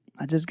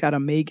 I just got to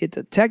make it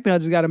to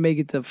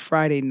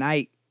Friday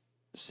night.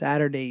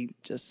 Saturday,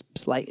 just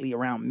slightly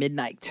around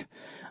midnight.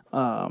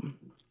 And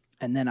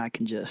then I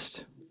can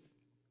just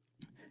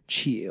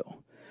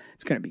chill.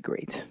 It's going to be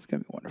great. It's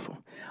going to be wonderful.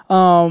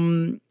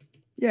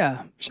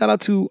 Yeah. Shout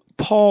out to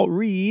Paul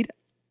Reed,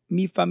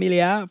 Mi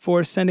Familia,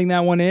 for sending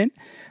that one in.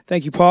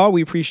 Thank you, Paul.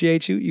 We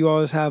appreciate you. You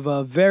always have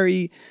a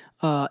very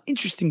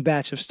interesting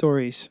batch of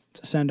stories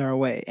to send our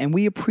way. And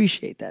we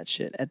appreciate that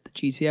shit at the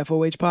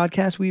GTFOH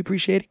podcast. We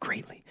appreciate it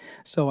greatly.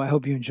 So I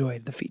hope you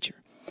enjoyed the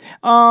feature.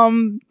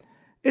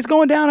 It's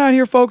going down out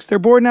here, folks. They're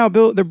boarding up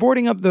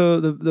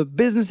the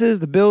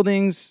businesses, the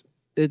buildings.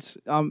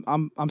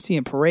 I'm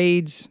seeing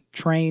parades,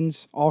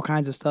 trains, all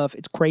kinds of stuff.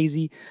 It's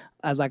crazy.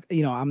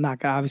 I'm not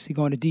gonna obviously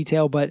go into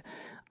detail, but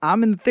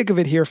I'm in the thick of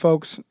it here,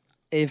 folks.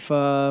 I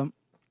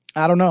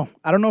don't know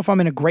if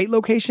I'm in a great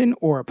location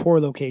or a poor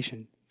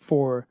location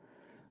for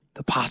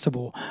the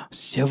possible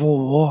civil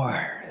war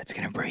that's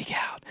gonna break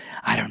out.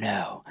 I don't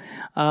know.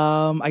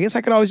 I guess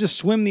I could always just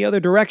swim the other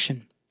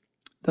direction.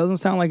 Doesn't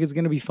sound like it's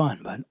gonna be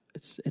fun, but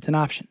it's an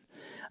option.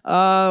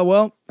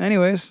 Well,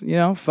 anyways,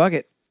 fuck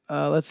it.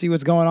 Let's see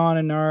what's going on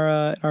in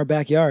our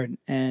backyard.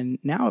 And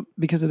now,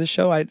 because of this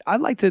show, I'd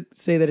like to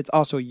say that it's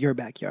also your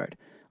backyard.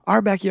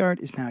 Our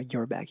backyard is now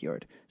your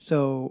backyard.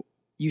 So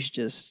you should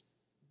just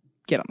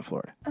get on the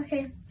floor.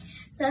 Okay,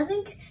 so I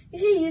think you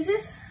should use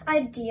this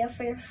idea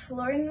for your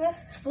Florida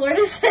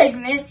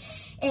segment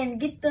and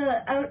get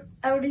out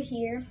of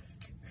here.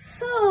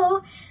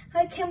 So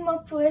I came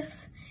up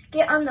with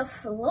get on the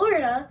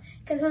Florida,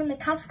 because when the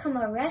cops come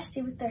arrest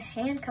you with their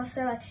handcuffs,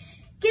 they're like,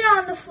 get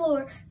on the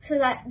floor, so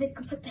that they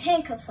can put the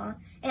handcuffs on.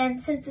 And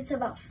since it's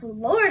about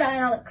Florida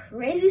and all the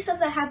crazy stuff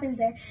that happens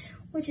there,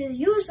 which is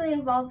usually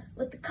involved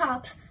with the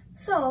cops,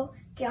 so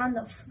get on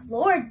the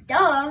floor,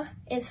 duh,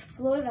 is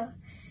Florida.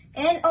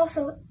 And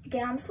also,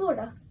 get on the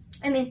floor.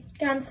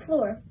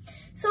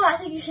 So I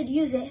think you should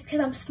use it,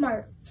 because I'm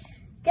smart.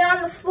 Get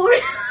on the floor.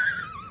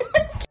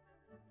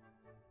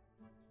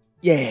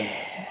 Yeah.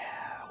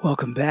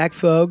 Welcome back,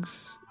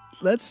 folks.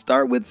 Let's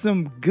start with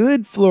some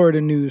good Florida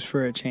news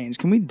for a change.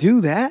 Can we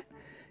do that?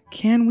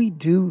 You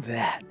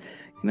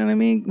know what I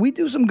mean? We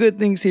do some good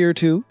things here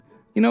too.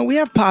 We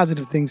have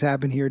positive things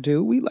happen here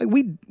too. We you know what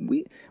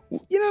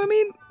I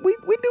mean? We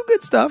do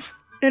good stuff.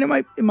 And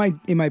it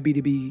might be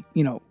to be,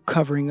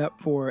 covering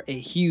up for a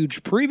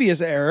huge previous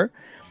error,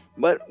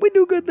 but we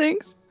do good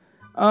things.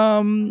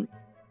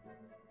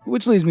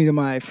 Which leads me to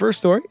my first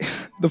story.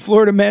 The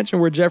Florida mansion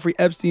where Jeffrey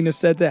Epstein is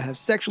said to have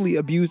sexually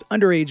abused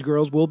underage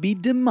girls will be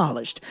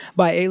demolished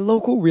by a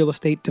local real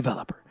estate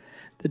developer.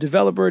 The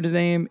developer's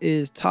name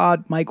is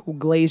Todd Michael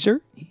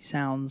Glazer. He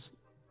sounds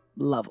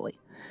lovely.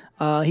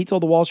 He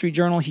told the Wall Street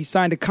Journal he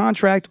signed a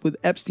contract with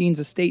Epstein's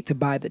estate to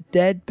buy the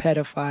dead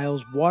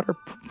pedophile's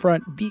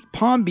waterfront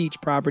Palm Beach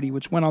property,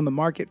 which went on the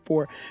market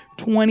for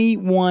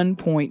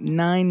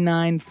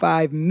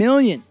 $21.995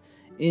 million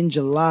in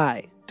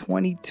July.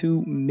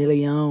 22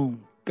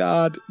 million.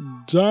 God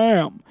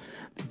damn.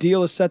 The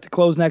deal is set to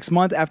close next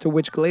month, after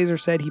which Glazer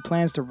said he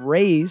plans to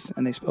raise,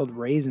 and they spelled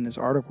raise in this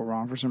article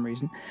wrong for some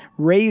reason,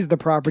 raise the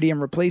property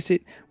and replace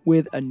it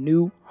with a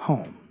new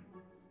home.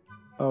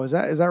 Oh, is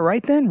that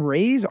right then?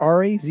 Raze,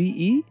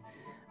 R-A-Z-E?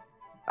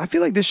 I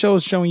feel like this show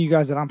is showing you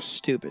guys that I'm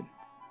stupid.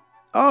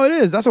 Oh, it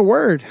is. That's a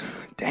word.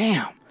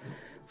 Damn.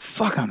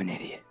 Fuck, I'm an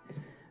idiot.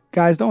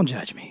 Guys, don't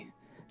judge me.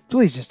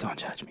 Please just don't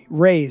judge me.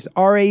 Raze,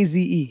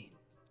 R-A-Z-E.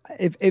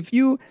 If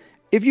you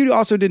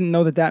also didn't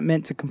know that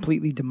meant to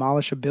completely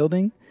demolish a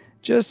building,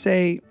 just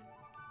say,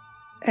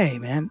 hey,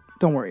 man,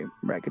 Don't worry,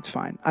 Rec, it's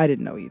fine. I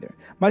didn't know either.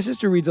 My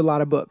sister reads a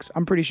lot of books.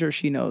 I'm pretty sure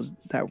she knows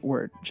that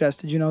word. Jess,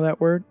 did you know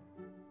that word?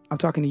 I'm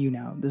talking to you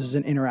now. This is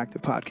an interactive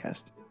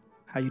podcast.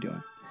 How you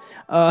doing?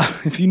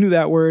 If you knew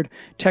that word,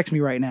 text me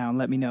right now and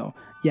let me know.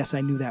 Yes,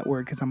 I knew that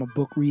word because I'm a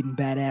book reading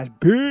badass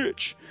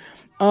bitch.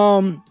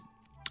 Palm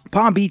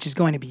Beach is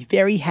going to be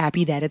very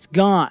happy that it's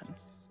gone.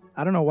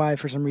 I don't know why,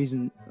 for some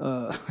reason,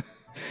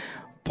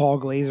 Paul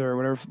Glazer or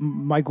whatever,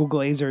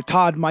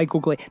 Todd Michael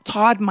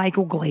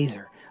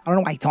Glazer. I don't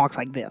know why he talks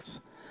like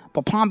this.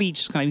 But Palm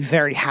Beach is going to be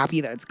very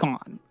happy that it's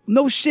gone.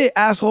 No shit,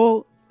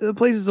 asshole. The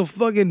place is a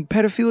fucking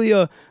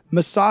pedophilia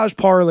massage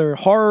parlor,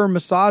 horror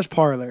massage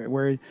parlor,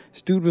 where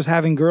this dude was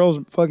having girls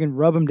fucking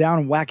rub him down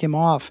and whack him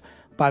off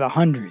by the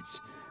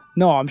hundreds.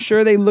 No, I'm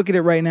sure they look at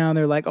it right now and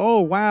they're like, oh,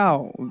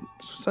 wow,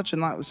 such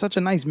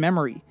a nice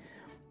memory.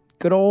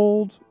 Good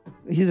old,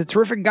 he's a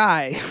terrific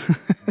guy.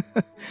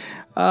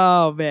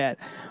 Oh, man.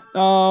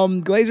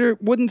 Glazer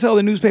wouldn't tell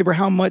the newspaper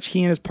how much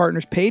he and his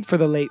partners paid for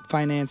the late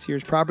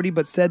financier's property,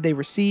 but said they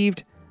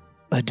received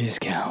a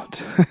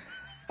discount.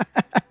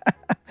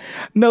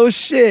 No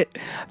shit.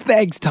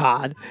 Thanks,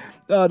 Todd.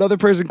 Another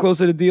person close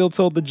to the deal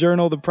told the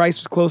Journal the price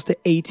was close to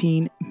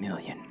 $18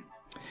 million.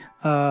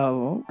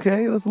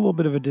 Okay, that's a little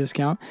bit of a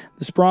discount.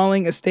 The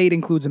sprawling estate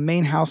includes a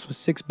main house with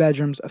 6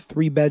 bedrooms, a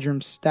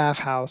 3-bedroom staff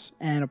house,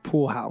 and a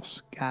pool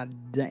house.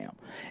 God damn.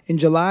 In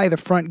July, the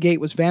front gate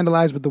was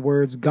vandalized with the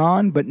words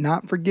 "Gone but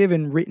not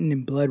forgiven" written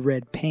in blood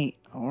red paint.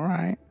 All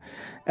right.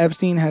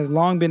 Epstein has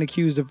long been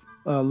accused of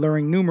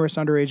luring numerous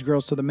underage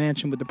girls to the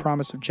mansion with the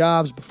promise of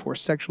jobs before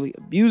sexually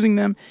abusing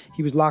them.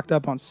 He was locked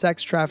up on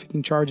sex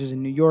trafficking charges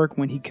in New York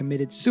when he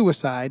committed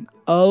suicide,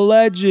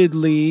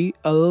 allegedly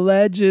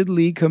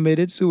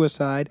committed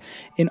suicide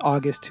in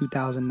August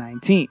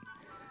 2019.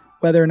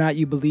 Whether or not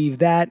you believe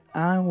that,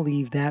 I will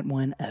leave that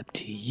one up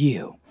to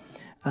you.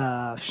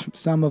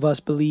 Some of us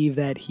believe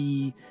that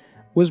he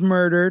was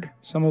murdered.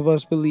 Some of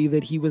us believe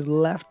that he was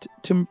left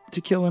to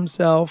kill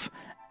himself.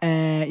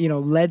 And,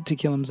 led to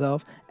kill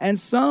himself. And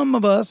some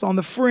of us on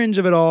the fringe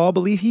of it all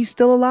believe he's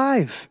still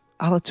alive,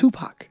 a la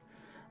Tupac.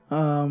 I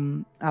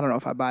don't know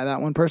if I buy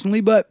that one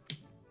personally, but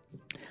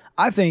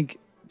I think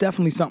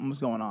definitely something was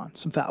going on,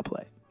 some foul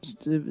play.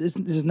 This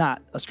is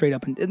not a straight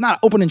up, it's not an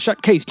open and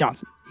shut case,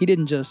 Johnson. He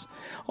didn't just,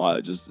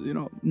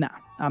 nah,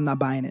 I'm not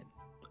buying it.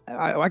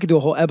 I could do a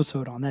whole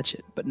episode on that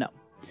shit, but no.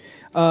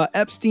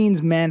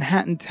 Epstein's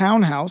Manhattan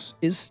townhouse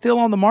is still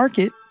on the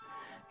market,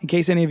 in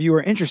case any of you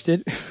are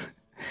interested.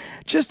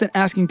 Just an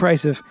asking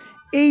price of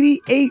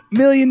 $88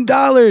 million.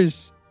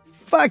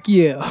 Fuck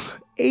you.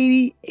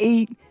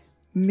 $88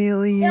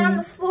 million. Get on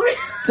the Florida.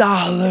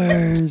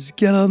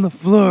 Get on the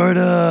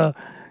Florida.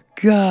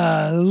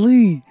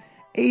 Golly.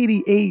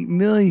 $88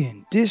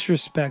 million.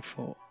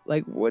 Disrespectful.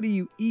 Like, what do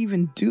you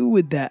even do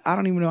with that? I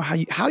don't even know how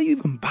do you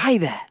even buy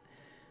that?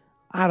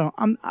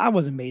 I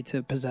wasn't made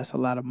to possess a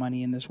lot of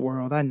money in this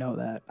world. I know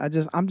that.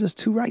 I'm just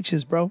too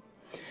righteous, bro.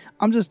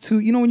 I'm just too,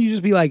 when you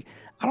just be like,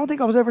 I don't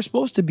think I was ever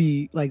supposed to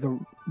be like a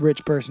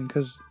rich person,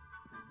 because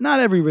not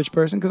every rich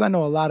person, because I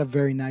know a lot of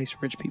very nice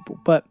rich people,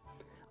 but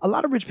a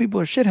lot of rich people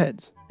are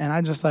shitheads. And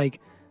I just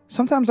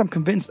sometimes I'm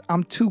convinced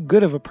I'm too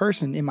good of a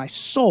person in my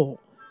soul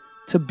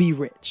to be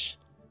rich.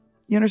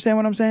 You understand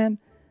what I'm saying?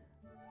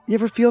 You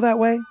ever feel that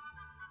way?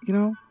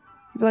 You'd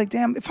be like,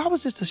 damn, if I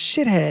was just a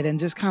shithead and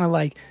just kind of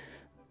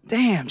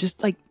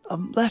just like a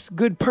less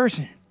good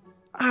person,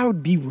 I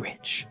would be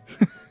rich.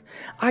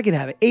 I could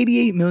have an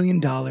 $88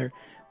 million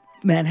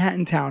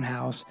Manhattan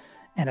townhouse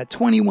and a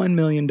 $21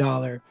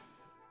 million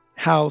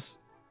house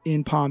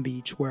in Palm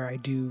Beach where I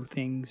do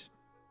things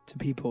to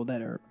people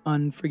that are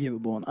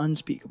unforgivable and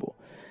unspeakable.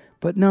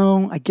 But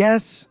no, I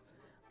guess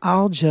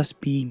I'll just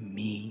be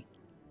me.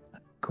 A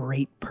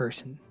great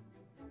person.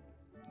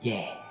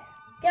 Yeah.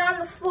 Get on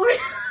the Florida.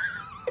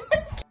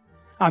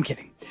 I'm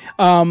kidding.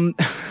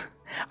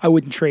 I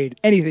wouldn't trade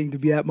anything to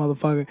be that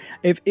motherfucker.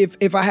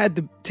 If I had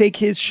to take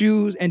his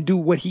shoes and do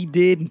what he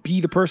did and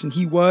be the person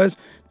he was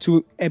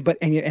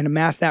and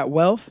amass that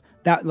wealth,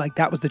 that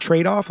was the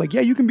trade-off. Like,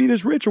 yeah, you can be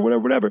this rich or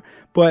whatever.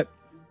 But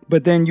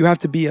then you have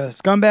to be a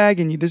scumbag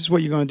and this is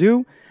what you're gonna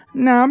do.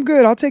 Nah, I'm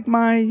good. I'll take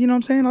my,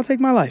 I'll take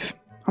my life.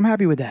 I'm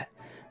happy with that.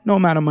 No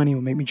amount of money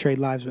will make me trade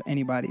lives with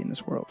anybody in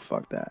this world.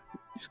 Fuck that.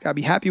 You just gotta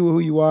be happy with who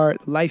you are,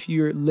 the life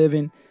you're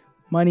living.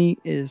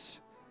 Money's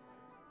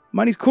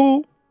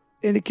cool.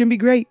 And it can be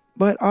great,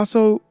 but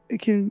also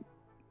it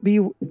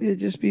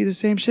just be the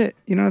same shit.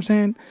 You know what I'm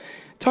saying?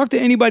 Talk to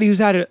anybody who's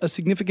had a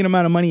significant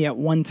amount of money at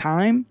one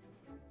time,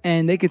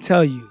 and they could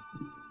tell you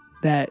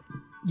that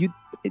you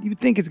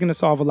think it's going to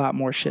solve a lot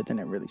more shit than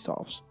it really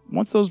solves.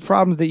 Once those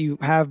problems that you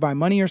have by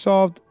money are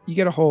solved, you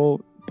get a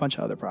whole bunch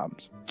of other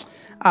problems.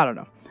 I don't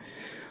know.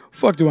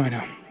 Fuck do I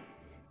know?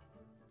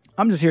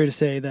 I'm just here to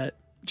say that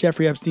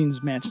Jeffrey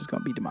Epstein's mansion is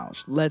going to be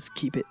demolished. Let's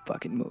keep it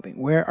fucking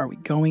moving. Where are we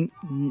going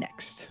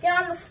next? Get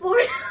on the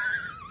Florida.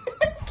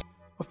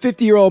 A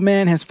 50-year-old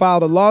man has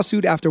filed a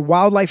lawsuit after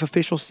wildlife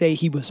officials say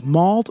he was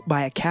mauled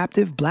by a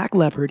captive black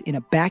leopard in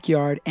a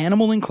backyard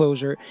animal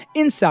enclosure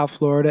in South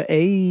Florida.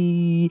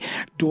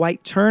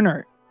 Dwight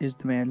Turner is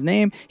the man's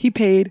name. He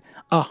paid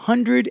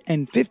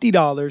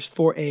 $150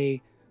 for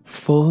a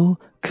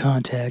full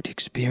contact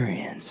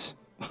experience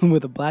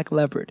with a black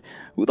leopard.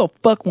 Who the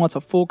fuck wants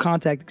a full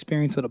contact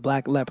experience with a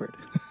black leopard?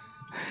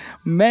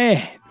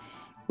 Man,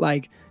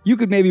 like, you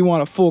could maybe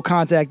want a full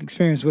contact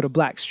experience with a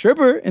black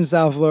stripper in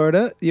South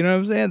Florida. You know what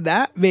I'm saying?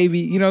 That maybe,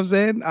 you know what I'm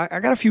saying? I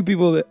got a few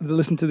people that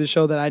listen to the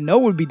show that I know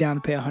would be down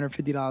to pay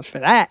 $150 for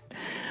that.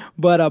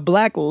 But a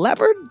black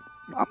leopard,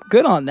 I'm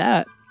good on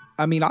that.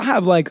 I mean, I'll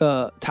have like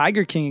a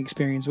Tiger King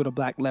experience with a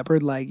black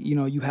leopard. Like, you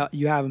know, you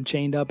have him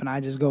chained up and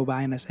I just go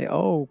by and I say,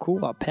 oh,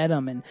 cool, I'll pet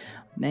him. And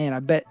man, I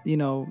bet, you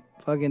know,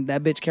 fucking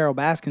that bitch Carol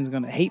Baskin's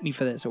going to hate me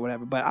for this or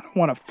whatever. But I don't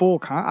want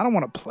I don't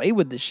want to play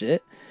with this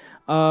shit.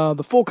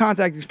 The full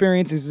contact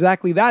experience is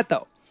exactly that,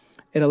 though.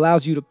 It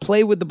allows you to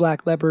play with the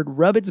black leopard,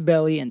 rub its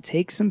belly, and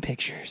take some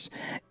pictures.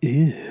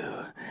 Ew.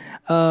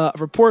 A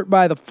report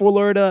by the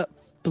Florida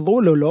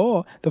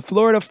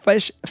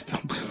Fish...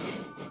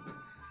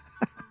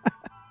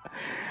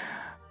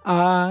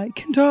 I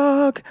can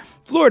talk.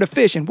 Florida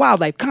Fish and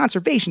Wildlife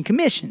Conservation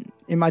Commission.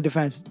 In my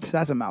defense,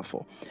 that's a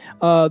mouthful.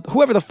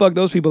 Whoever the fuck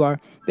those people are,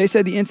 they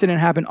said the incident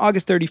happened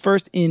August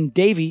 31st in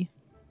Davie,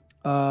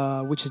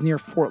 which is near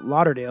Fort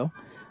Lauderdale.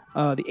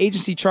 The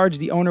agency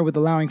charged the owner with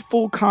allowing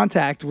full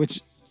contact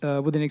with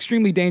an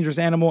extremely dangerous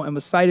animal and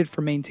was cited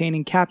for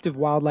maintaining captive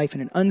wildlife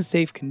in an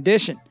unsafe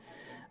condition.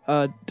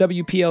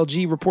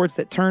 WPLG reports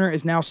that Turner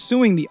is now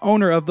suing the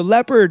owner of the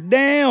leopard.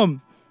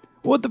 Damn!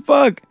 What the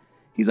fuck?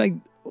 He's like,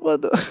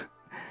 what the...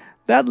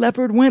 That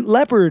leopard went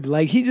leopard.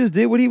 Like, he just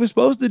did what he was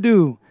supposed to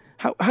do.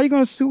 How you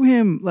gonna sue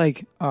him?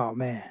 Like, oh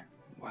man.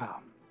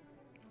 Wow.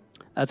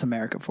 That's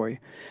America for you.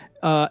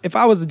 If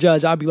I was a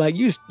judge, I'd be like,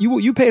 you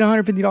paid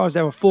 $150 to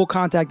have a full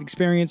contact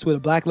experience with a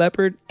black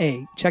leopard.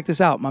 Hey, check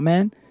this out, my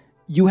man.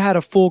 You had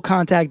a full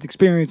contact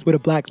experience with a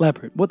black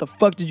leopard. What the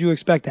fuck did you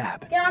expect to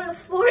happen? Get on the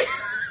floor.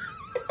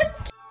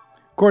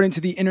 According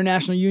to the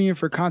International Union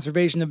for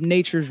Conservation of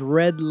Nature's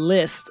Red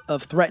List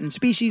of Threatened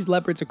Species,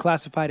 leopards are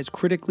classified as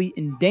critically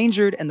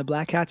endangered and the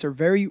black cats are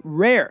very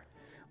rare,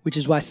 which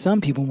is why some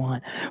people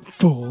want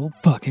full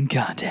fucking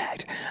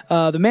contact.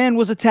 The man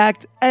was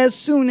attacked as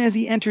soon as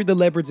he entered the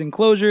leopard's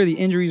enclosure. The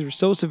injuries were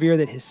so severe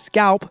that his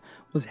scalp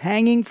was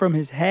hanging from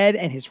his head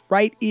and his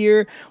right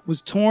ear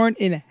was torn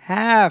in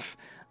half.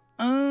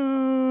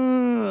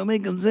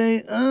 Make him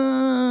say,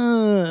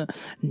 nah,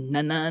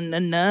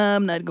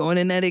 I'm not going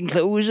in that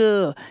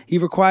enclosure. He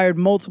required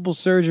multiple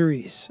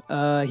surgeries.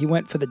 He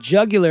went for the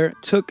jugular,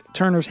 took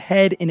Turner's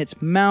head in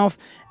its mouth,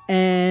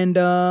 and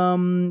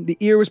the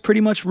ear was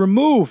pretty much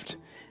removed,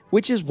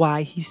 which is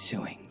why he's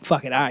suing.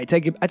 Fuck it. All right,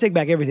 I take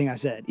back everything I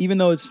said. Even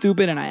though it's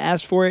stupid and I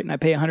asked for it and I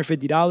pay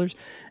 $150,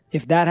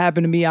 if that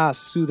happened to me, I'll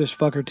sue this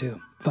fucker too.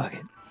 Fuck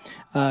it.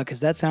 Because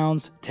that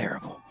sounds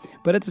terrible.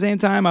 But at the same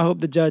time, I hope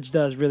the judge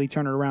does really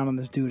turn it around on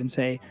this dude and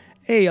say,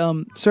 hey,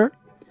 sir,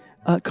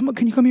 come on,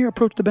 can you come here,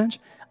 approach the bench?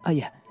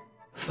 Yeah,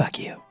 fuck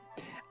you.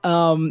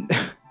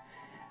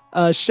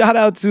 Shout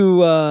out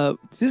to,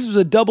 this was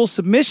a double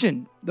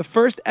submission. The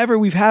first ever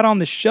we've had on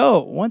the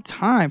show. One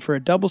time for a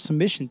double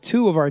submission.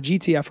 Two of our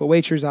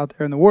GTFOHers out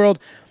there in the world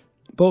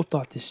both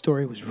thought this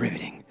story was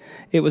riveting.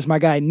 It was my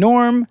guy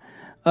Norm,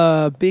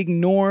 Big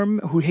Norm,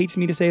 who hates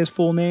me to say his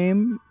full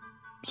name,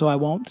 so I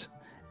won't.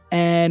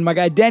 And my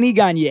guy Denny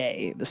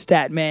Gagne, the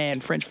stat man,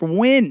 French for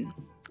win.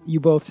 You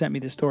both sent me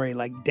this story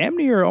like damn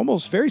near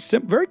almost very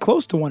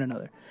close to one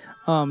another.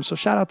 So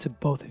shout out to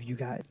both of you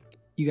guys.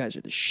 You guys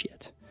are the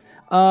shit.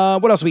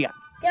 What else we got?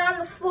 Get on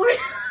the floor.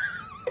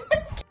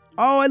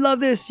 Oh, I love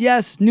this.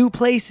 Yes, new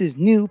places.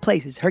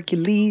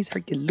 Hercules,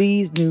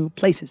 new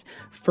places.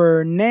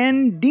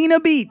 Fernandina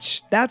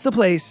Beach. That's a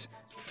place.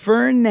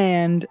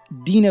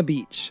 Fernandina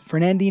Beach.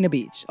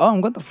 Oh,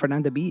 I'm going to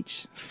Fernandina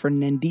Beach.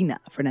 Fernandina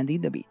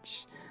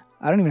Beach.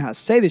 I don't even know how to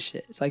say this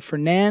shit. It's like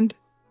Fernandina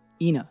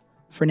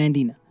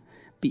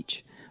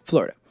Beach,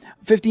 Florida.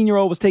 A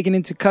 15-year-old was taken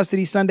into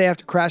custody Sunday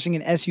after crashing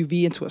an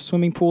SUV into a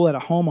swimming pool at a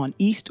home on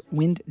East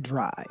Wind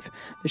Drive.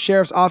 The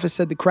sheriff's office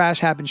said the crash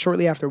happened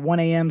shortly after 1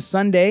 a.m.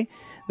 Sunday.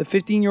 The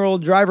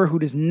 15-year-old driver, who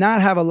does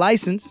not have a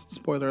license,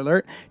 spoiler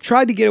alert,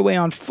 tried to get away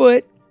on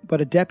foot, but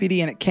a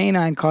deputy and a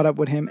canine caught up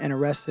with him and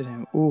arrested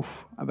him.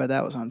 Oof, I bet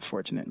that was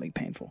unfortunately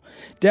painful.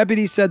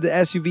 Deputies said the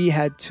SUV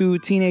had 2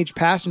 teenage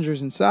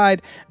passengers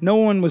inside. No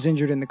one was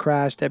injured in the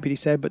crash, deputy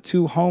said, but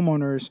 2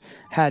 homeowners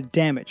had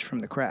damage from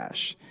the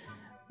crash.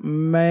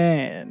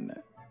 Man,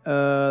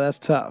 that's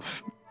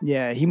tough.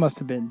 Yeah, he must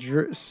have been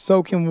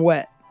soaking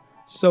wet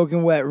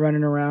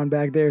running around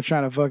back there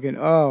trying to fucking,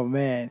 oh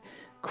man.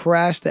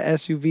 Crashed the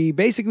SUV.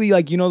 Basically,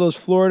 like, you know those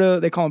Florida,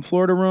 they call them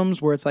Florida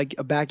rooms, where it's like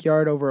a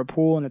backyard over a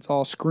pool and it's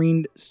all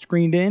screened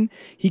in.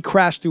 He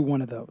crashed through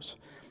one of those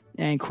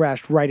and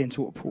crashed right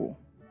into a pool.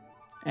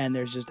 And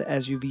there's just the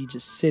SUV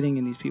just sitting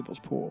in these people's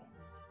pool.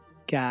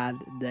 God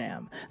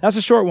damn. That's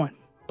a short one,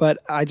 but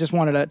I just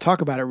wanted to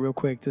talk about it real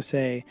quick to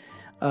say,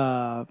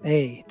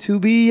 hey, to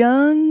be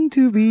young.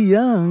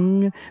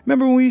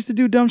 Remember when we used to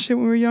do dumb shit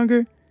when we were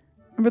younger?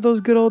 Remember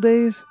those good old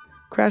days?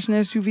 Crashing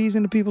SUVs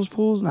into people's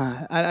pools?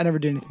 Nah, I never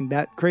did anything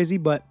that crazy,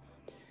 but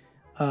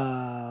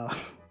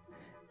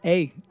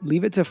Hey,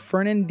 leave it to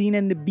Fernandina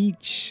and the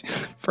beach.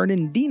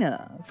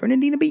 Fernandina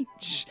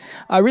Beach.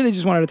 I really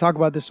just wanted to talk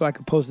about this so I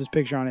could post this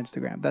picture on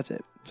Instagram. That's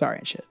it. Sorry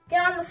and shit.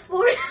 Get on the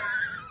floor.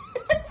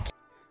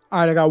 All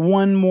right, I got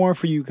one more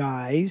for you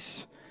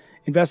guys.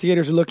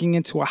 Investigators are looking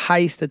into a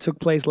heist that took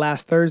place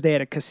last Thursday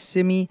at a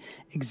Kissimmee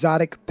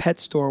exotic pet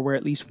store where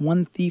at least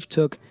one thief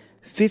took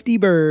 50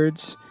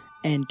 birds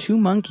and 2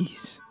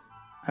 monkeys.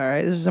 All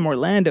right, this is some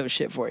Orlando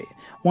shit for you.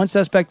 One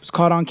suspect was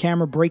caught on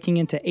camera breaking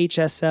into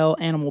HSL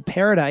Animal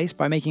Paradise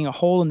by making a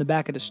hole in the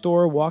back of the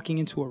store, walking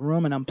into a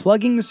room, and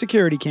unplugging the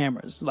security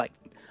cameras. Like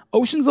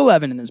Ocean's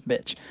 11 in this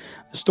bitch.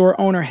 The store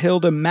owner,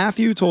 Hilda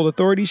Matthew, told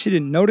authorities she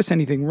didn't notice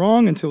anything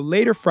wrong until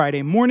later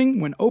Friday morning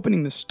when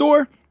opening the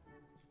store.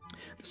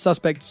 The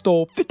suspect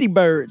stole 50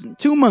 birds and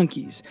 2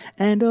 monkeys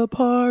and a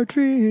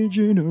partridge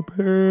in a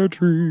pear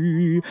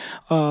tree.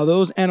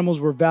 Those animals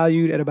were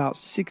valued at about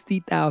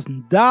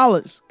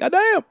 $60,000.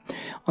 Goddamn!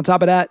 On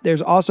top of that,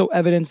 there's also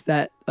evidence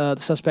that the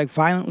suspect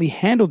violently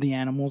handled the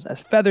animals as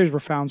feathers were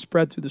found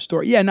spread through the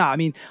store. Yeah,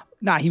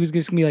 he was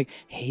just gonna be like,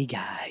 hey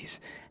guys,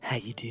 how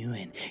you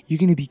doing? You're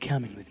gonna be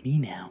coming with me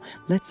now.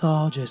 Let's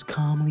all just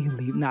calmly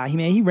leave.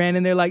 He ran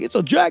in there like, it's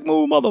a jack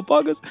move,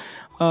 motherfuckers.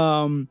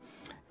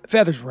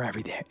 Feathers were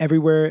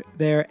everywhere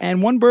there,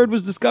 and one bird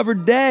was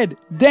discovered dead.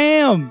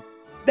 Damn!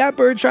 That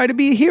bird tried to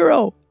be a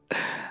hero.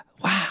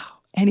 Wow.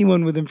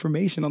 Anyone with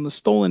information on the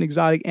stolen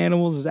exotic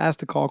animals is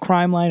asked to call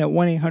Crime Line at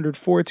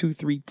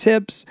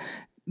 1-800-423-TIPS.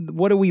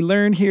 What do we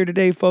learn here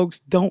today, folks?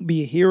 Don't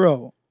be a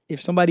hero.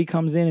 If somebody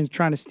comes in and is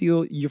trying to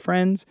steal your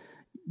friends,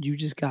 you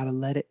just gotta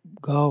let it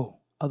go.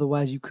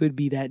 Otherwise, you could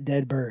be that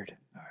dead bird.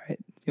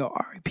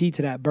 R.I.P.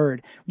 to that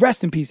bird.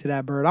 Rest in peace to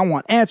that bird. I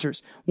want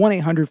answers.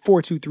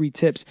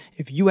 1-800-423-TIPS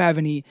if you have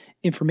any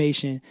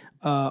information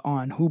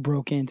on who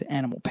broke into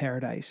Animal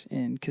Paradise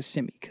in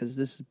Kissimmee, because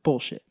this is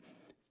bullshit.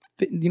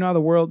 You know how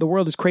the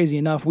world is crazy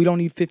enough. We don't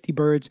need 50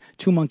 birds,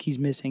 2 monkeys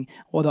missing,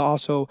 well, there are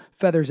also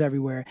feathers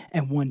everywhere,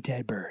 and 1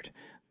 dead bird.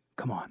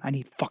 Come on, I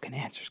need fucking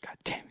answers, god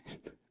damn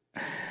it.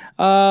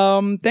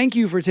 Thank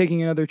you for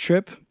taking another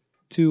trip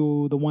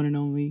to the one and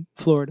only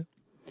Florida.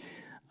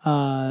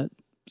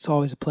 It's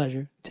always a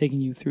pleasure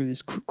taking you through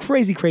this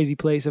crazy, crazy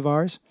place of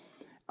ours.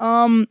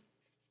 I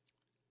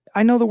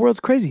know the world's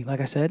crazy,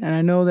 like I said, and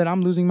I know that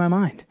I'm losing my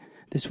mind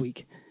this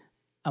week,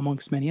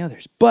 amongst many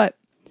others. But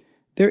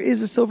there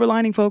is a silver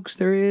lining, folks.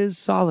 There is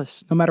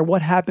solace. No matter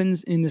what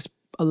happens in this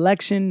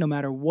election, no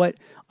matter what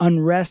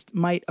unrest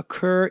might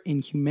occur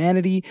in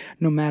humanity,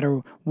 no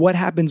matter what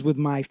happens with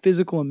my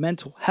physical and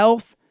mental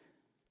health,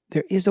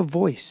 there is a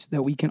voice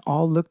that we can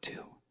all look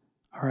to.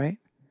 All right?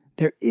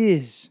 There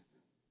is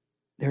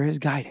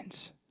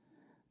guidance.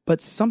 But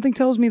something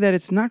tells me that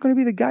it's not going to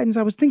be the guidance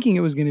I was thinking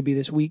it was going to be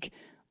this week.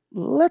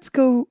 Let's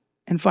go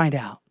and find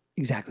out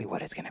exactly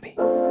what it's going to be.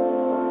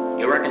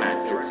 You'll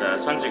recognize it.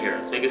 It's Spencer here,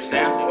 biggest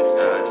fan.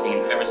 I've seen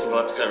every single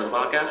episode of the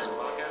podcast.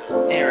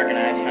 Hey,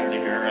 recognize Spencer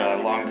here,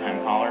 a long-time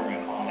caller,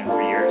 been calling in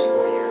for years.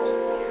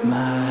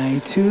 My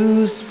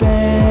 2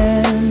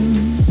 spence.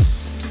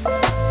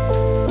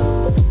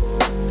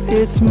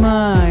 It's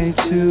my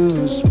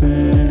 2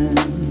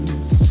 spence.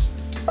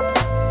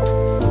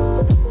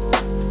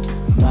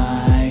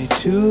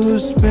 2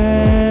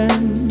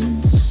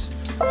 spence.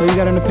 Oh, you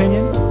got an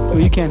opinion? Well,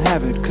 you can't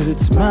have it, because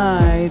it's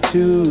my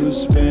 2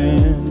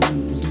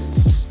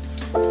 spence.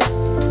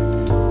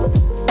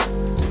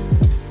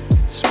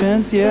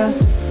 Spence, yeah.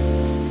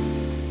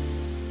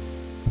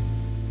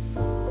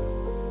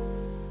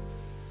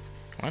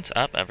 What's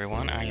up,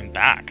 everyone? I am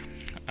back.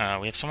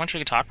 We have so much we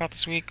could talk about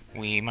this week.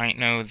 We might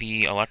know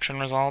the election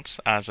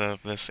results as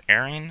of this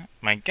airing.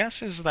 My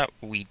guess is that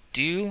we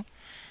do,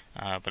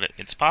 but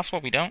it's possible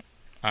we don't.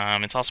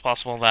 It's also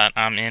possible that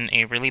I'm in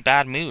a really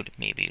bad mood,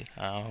 maybe.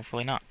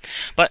 Hopefully not.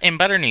 But in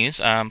better news,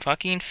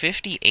 fucking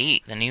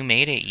 58, the new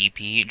Mayday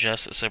EP,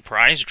 just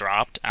surprise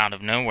dropped out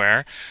of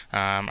nowhere.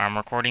 I'm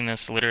recording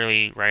this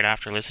literally right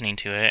after listening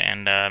to it,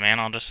 and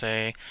man, I'll just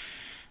say,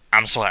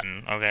 I'm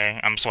sweating, okay?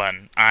 I'm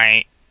sweating.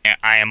 I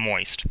am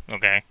moist,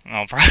 okay?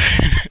 I'll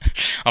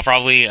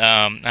probably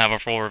have a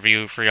full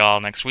review for y'all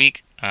next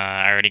week.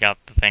 I already got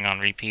the thing on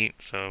repeat,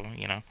 so,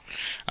 you know.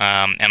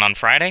 And on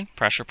Friday,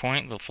 Pressure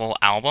Point, the full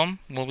album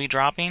will be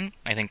dropping.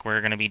 I think we're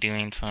going to be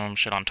doing some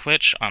shit on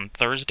Twitch on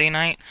Thursday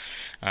night.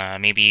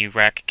 Maybe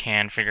Rec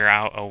can figure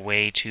out a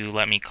way to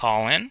let me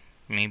call in,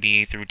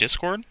 maybe through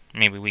Discord.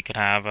 Maybe we could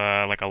have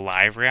like a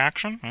live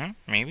reaction.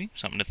 Maybe.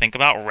 Something to think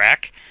about,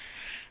 Rec.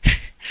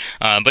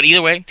 But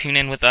either way, tune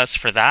in with us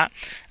for that.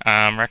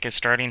 Rec is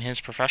starting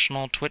his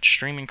professional Twitch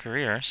streaming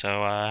career,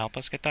 so help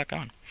us get that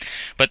going.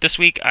 But this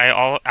week,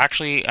 I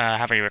actually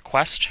have a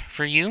request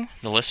for you,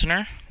 the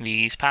listener.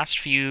 These past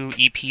few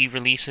EP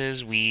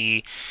releases,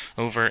 we,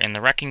 over in the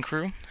Wrecking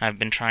Crew, have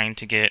been trying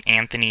to get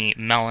Anthony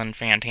Mellon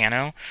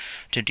Fantano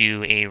to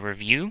do a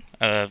review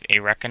of a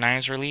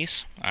Recognize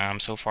release.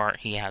 So far,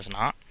 he has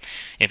not.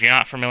 If you're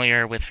not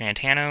familiar with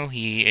Fantano,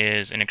 he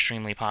is an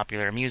extremely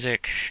popular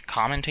music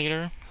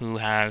commentator who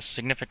has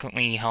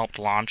significantly helped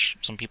launch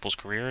some people's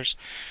careers.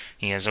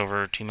 He has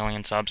over 2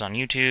 million subs on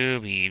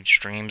YouTube, he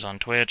streams on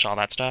Twitch, all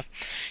that stuff. stuff.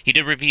 He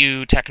did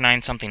review Tech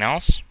Nine Something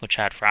Else, which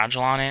had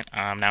Fragile on it.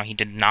 Now, he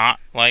did not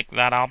like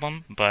that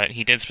album, but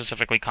he did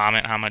specifically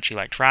comment how much he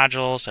liked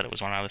Fragile, said it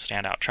was one of the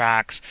standout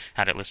tracks,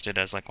 had it listed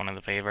as like one of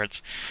the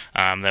favorites,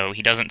 though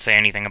he doesn't say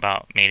anything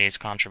about Mayday's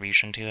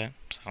contribution to it,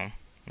 so,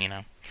 you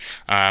know.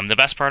 The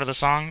best part of the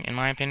song, in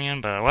my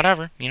opinion, but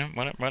whatever, you know,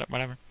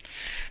 whatever.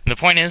 The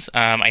point is,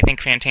 I think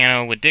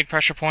Fantano would dig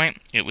Pressure Point.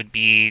 It would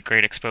be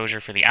great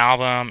exposure for the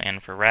album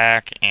and for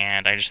Rec,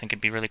 and I just think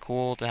it'd be really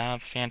cool to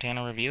have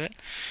Fantano review it.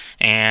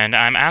 And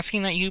I'm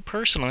asking that you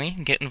personally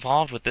get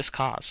involved with this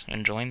cause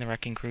and join the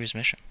Wrecking Crew's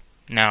mission.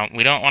 Now,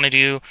 we don't want to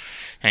do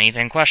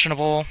anything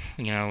questionable.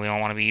 You know, we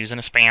don't want to be using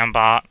a spam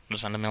bot to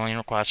send a million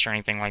requests or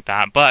anything like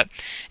that. But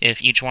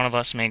if each one of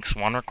us makes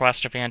one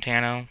request to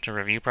Fantano to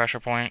review Pressure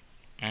Point,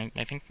 I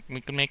think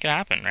we could make it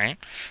happen, right?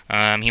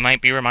 He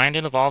might be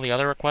reminded of all the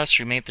other requests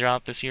we made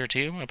throughout this year,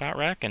 too, about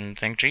Rec, and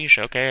think, geez,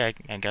 okay,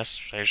 I guess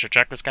I should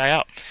check this guy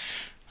out.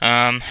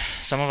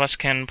 Some of us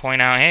can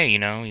point out, hey, you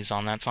know, he's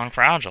on that song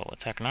Fragile with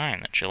Tech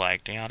Nine that you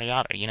liked, yada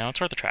yada. You know, it's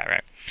worth a try,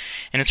 right?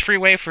 And it's a free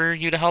way for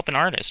you to help an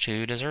artist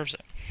who deserves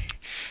it.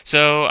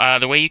 So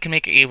the way you can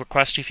make a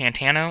request to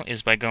Fantano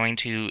is by going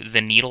to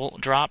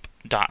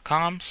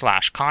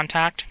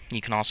theneedledrop.com/contact.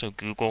 You can also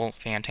Google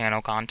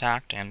Fantano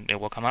contact and it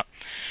will come up.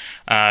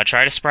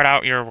 Try to spread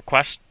out your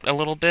request a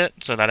little bit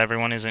so that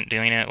everyone isn't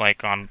doing it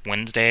like on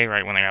Wednesday,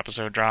 right, when their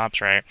episode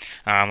drops, right?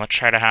 Let's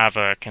try to have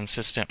a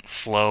consistent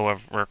flow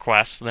of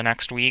requests the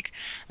next week.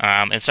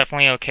 It's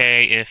definitely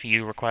okay if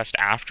you request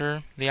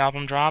after the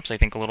album drops. I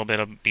think a little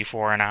bit of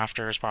before and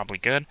after is probably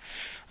good.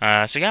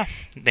 So yeah,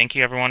 thank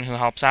you everyone who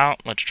helps out.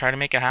 Let's try to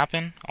make it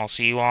happen. I'll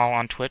see you all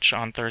on Twitch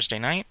on Thursday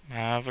night.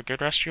 Have a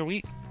good rest of your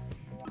week.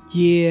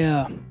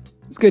 Yeah,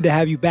 it's good to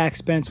have you back,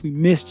 Spence. We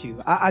missed you.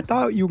 I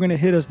thought you were going to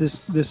hit us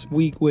this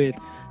week with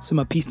some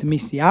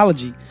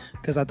epistemology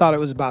because I thought it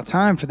was about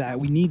time for that.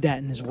 We need that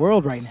in this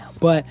world right now.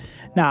 But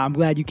nah, I'm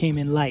glad you came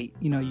in light.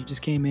 You know, you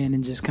just came in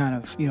and just kind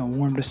of, you know,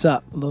 warmed us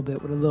up a little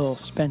bit with a little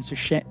Spencer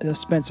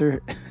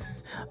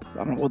I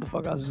don't know what the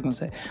fuck I was just going to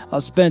say.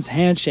 Spence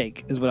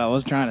handshake is what I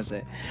was trying to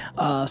say.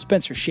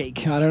 Spencer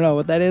shake. I don't know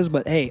what that is,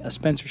 but hey, a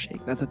Spencer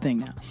shake. That's a thing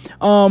now.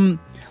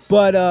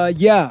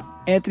 Yeah,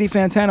 Anthony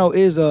Fantano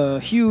is a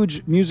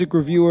huge music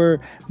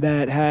reviewer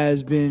that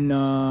has been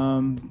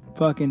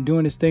fucking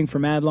doing his thing for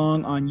mad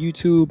long on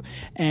YouTube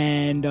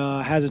and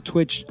has a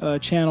Twitch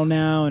channel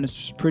now, and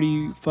it's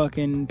pretty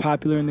fucking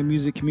popular in the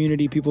music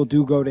community. People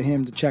do go to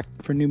him to check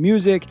for new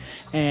music,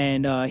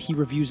 and he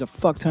reviews a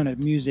fuck ton of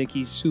music.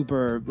 He's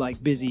super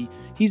like busy.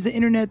 He's the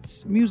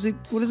internet's music.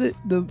 What is it?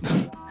 The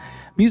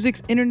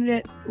music's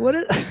internet. What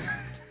is?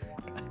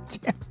 God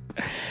damn.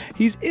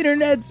 He's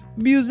internet's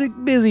music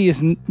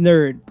busiest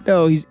nerd.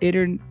 No, he's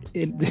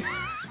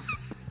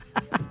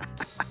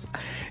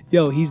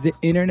Yo, he's the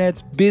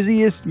internet's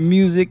busiest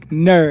music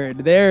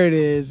nerd. There it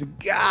is.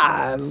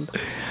 God,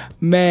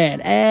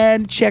 man.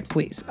 And check,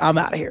 please. I'm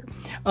out of here.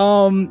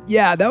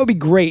 Yeah, that would be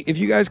great. If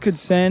you guys could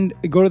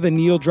go to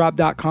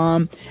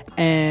theneedledrop.com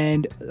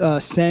and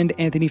send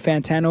Anthony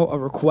Fantano a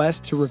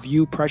request to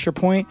review Pressure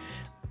Point.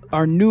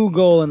 Our new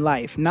goal in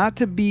life, not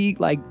to be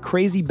like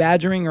crazy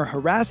badgering or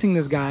harassing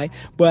this guy,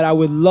 but I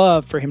would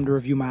love for him to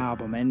review my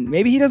album. And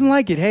maybe he doesn't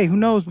like it. Hey, who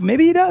knows?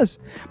 Maybe he does.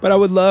 But I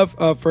would love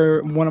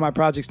for one of my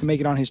projects to make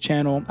it on his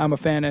channel. I'm a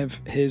fan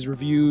of his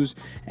reviews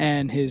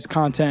and his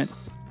content.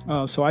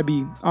 So I'd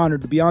be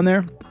honored to be on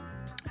there.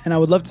 And I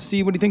would love to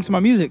see what he thinks of my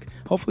music.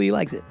 Hopefully he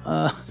likes it.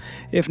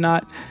 If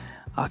not,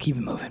 I'll keep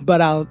it moving.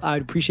 But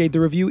I'd appreciate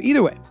the review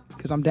either way,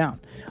 because I'm down.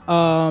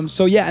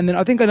 So yeah, and then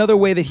I think another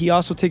way that he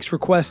also takes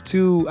requests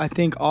too, I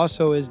think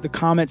also is the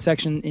comment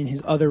section in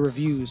his other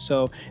reviews.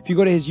 So if you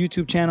go to his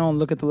YouTube channel and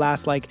look at the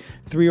last like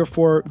 3 or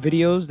 4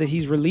 videos that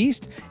he's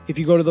released, if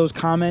you go to those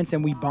comments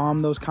and we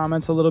bomb those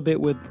comments a little bit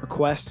with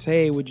requests,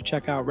 hey, would you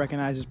check out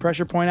Recognize's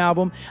Pressure Point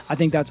album? I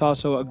think that's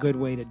also a good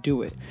way to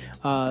do it.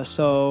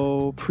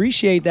 So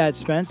appreciate that,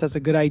 Spence. That's a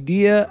good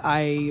idea.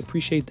 I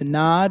appreciate the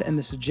nod and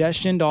the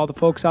suggestion to all the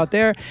folks out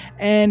there.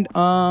 And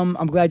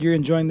I'm glad you're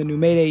enjoying the new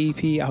Mayday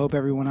EP. I hope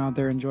everyone out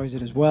there enjoys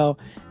it as well.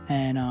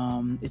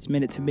 And it's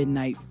Minute to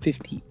Midnight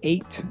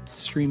 58. It's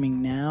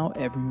streaming now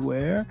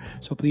everywhere,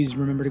 so please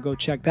remember to go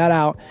check that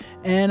out.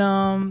 And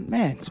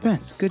man,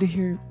 Spence, good to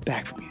hear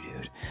back from you,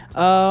 dude.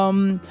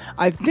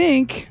 I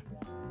think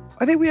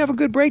we have a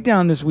good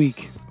breakdown this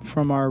week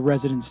from our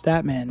resident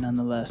stat man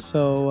nonetheless.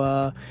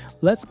 So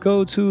let's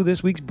go to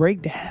this week's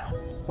breakdown.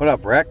 What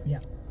up, Rec? Yeah.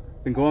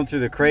 Been going through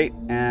the crate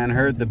and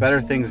heard the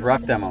Better Things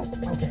rough demo.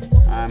 Okay.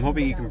 I'm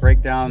hoping you can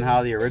break down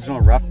how the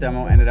original rough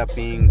demo ended up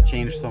being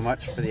changed so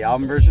much for the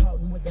album version.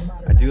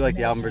 I do like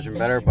the album version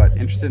better, but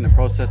interested in the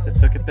process that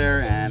took it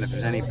there and if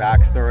there's any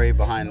backstory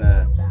behind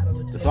the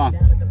song.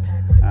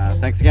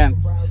 Thanks again.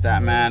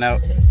 Statman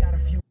out.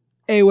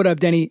 Hey, what up,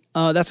 Denny?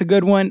 That's a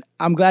good one.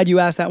 I'm glad you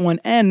asked that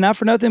one. And not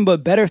for nothing,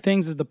 but Better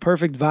Things is the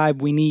perfect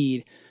vibe we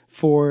need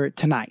for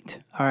tonight.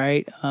 All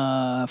right.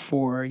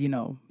 For,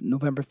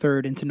 November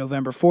 3rd into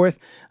November 4th.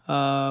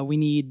 We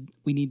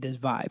need this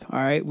vibe. All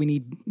right. We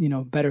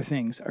need, better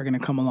things are going to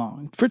come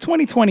along for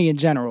 2020 in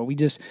general.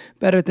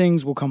 Better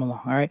things will come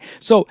along. All right.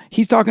 So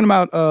he's talking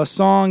about a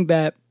song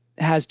that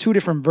has two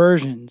different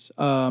versions.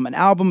 An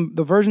album,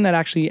 the version that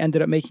actually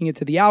ended up making it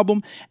to the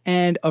album,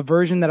 and a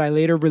version that I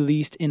later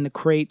released in the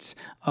crates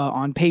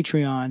on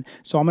Patreon.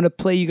 So I'm going to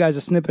play you guys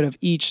a snippet of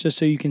each just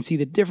so you can see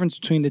the difference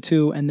between the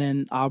two, and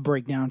then I'll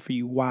break down for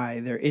you why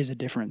there is a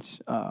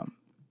difference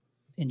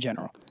in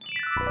general.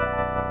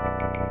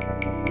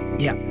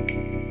 Yeah.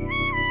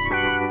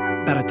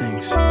 Better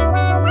things.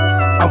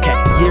 Okay,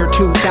 year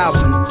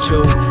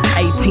 2002,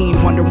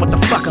 18, wondering what the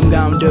fuck I'm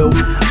gonna do.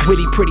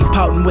 Witty, pretty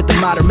potent with the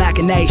modern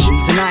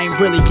machinations, and I ain't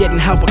really getting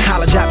help with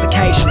college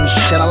applications.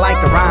 Shit, I like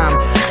the rhyme,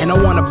 and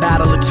I want a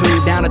battle or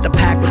two. Down at the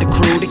pack with the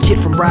crew, the kid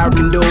from Broward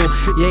can do.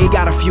 Yeah, he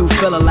got a few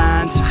filler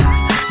lines.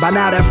 By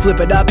now that flip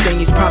it up thing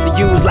he's probably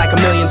used like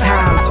 1,000,000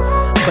 times.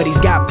 But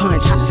he's got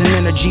punches and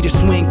energy to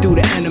swing through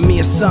the enemy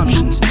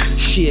assumptions.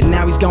 Shit,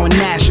 now he's going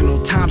national,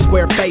 Times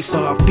Square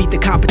face-off. Beat the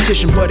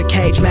competition for the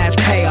cage match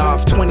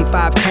payoff.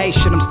 25K,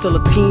 shit, I'm still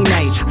a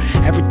teenager.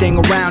 Everything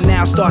around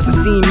now starts to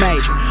seem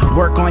major.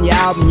 Work on your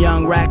album,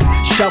 young rack.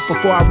 Shelf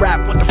before I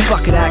rap, what the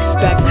fuck could I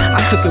expect? I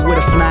took it with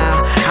a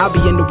smile. I'll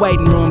be in the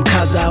waiting room,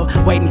 cuzzo.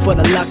 Waiting for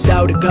the luck,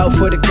 though, to go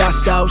for the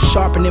gusto.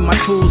 Sharpening my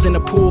tools in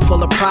a pool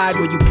full of pride.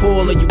 Where you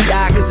pull or you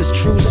die, cause it's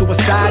true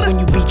suicide when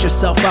you beat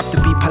yourself up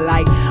to be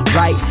polite,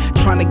 right?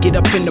 Trying to get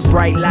up in the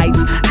bright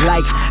lights,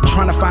 like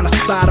trying to find a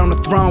spot on the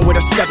throne with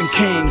the 7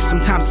 kings.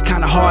 Sometimes it's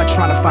kinda hard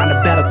trying to find a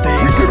better thing.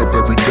 We get up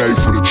every day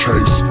for the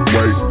chase.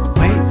 Wait,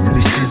 let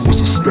me see what's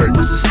at stake.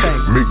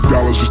 Make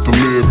dollars just to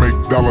live, make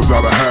dollars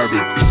out of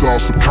habit. It's all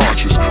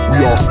subconscious,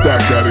 we all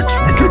stack addicts.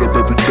 We get up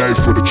every day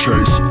for the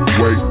chase.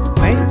 Wait,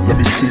 let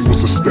me see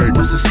what's at stake.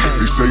 They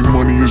say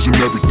money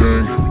isn't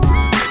everything,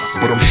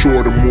 but I'm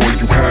sure the more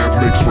you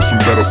have makes for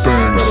some better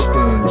things.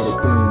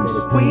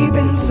 We've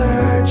been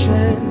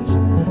searching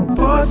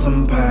for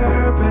some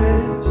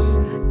purpose,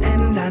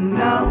 and I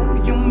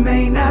know you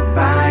may not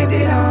find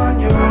it on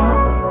your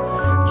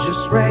own.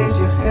 Just raise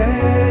your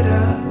head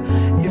up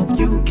if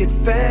you get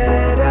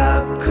fed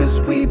up,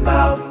 cause we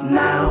both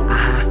know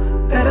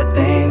better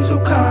things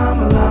will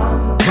come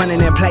along.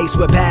 Running in place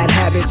with bad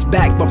habits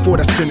back before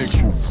the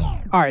cynics.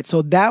 All right,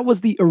 so that was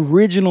the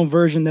original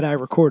version that I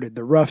recorded,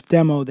 the rough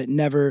demo that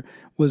never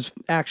was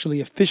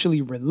actually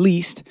officially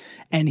released.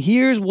 And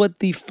here's what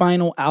the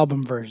final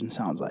album version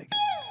sounds like.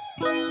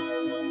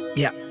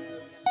 Yeah.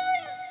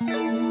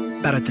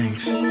 Better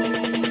things.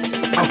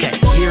 Okay,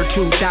 year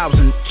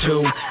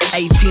 2002,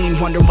 18,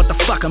 wondering what the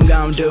fuck I'm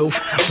gonna do.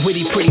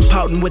 Witty, pretty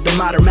potent with the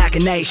modern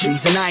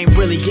machinations, and I ain't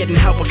really getting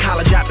help with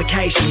college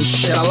applications.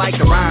 Shit, I like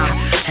the rhyme,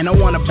 and I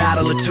want a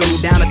battle or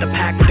two. Down at the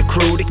pack with the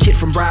crew, the kid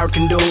from Broward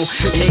can do.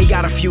 Yeah, he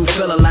got a few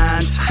filler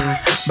lines.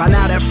 By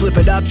now that flip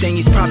it up thing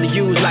he's probably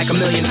used like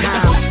 1,000,000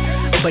 times.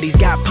 But he's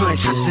got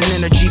punches and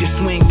energy to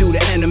swing through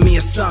the enemy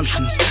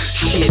assumptions.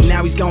 Shit,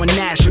 now he's going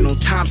national,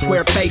 Times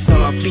Square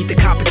face-off. Beat the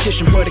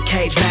competition for the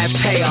cage match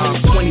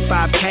payoff.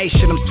 25K,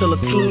 shit, I'm still a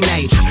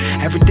teenager.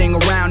 Everything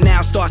around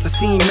now starts to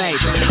seem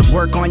major.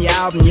 Work on your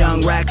album,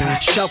 young rack.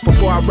 Shelf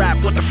before I rap,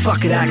 what the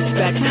fuck could I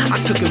expect? I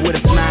took it with a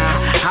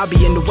smile. I'll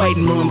be in the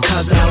waiting room,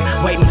 cuzzo.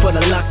 Waiting for the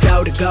luck,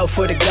 though, to go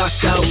for the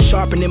gusto.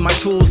 Sharpening my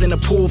tools in a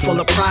pool full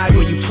of pride.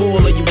 Where you pull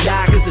or you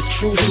die, cause it's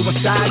true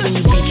suicide when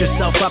you beat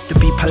yourself up to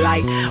be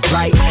polite,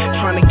 right?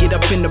 Trying to get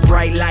up in the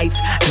bright lights,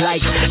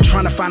 like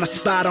trying to find a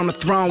spot on the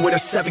throne with the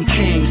 7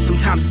 kings.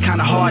 Sometimes it's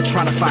kinda hard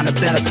trying to find a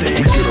better thing.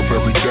 We get up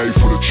every day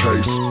for the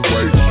chase.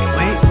 Wait,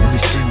 let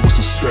me see what's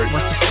at stake.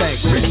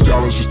 Make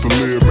dollars just to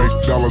live, make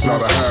dollars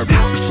out of habit.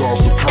 It's all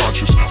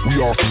subconscious,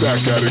 we all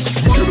stack addicts.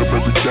 We get up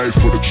every day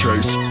for the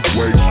chase.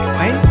 Wait,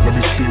 let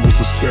me see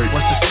what's at stake.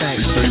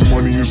 They say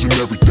money isn't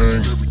everything,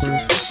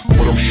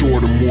 but I'm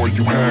sure the more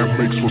you have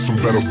makes for some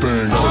better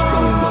things.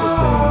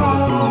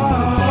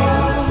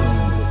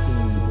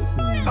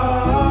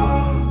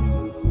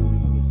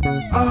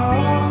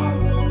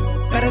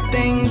 Better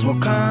things will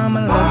come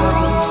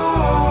along.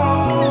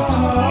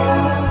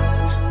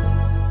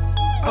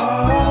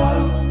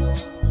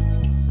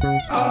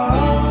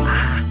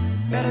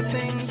 Better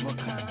things will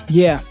come.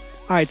 Yeah.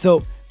 All right.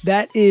 So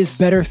that is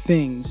Better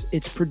Things.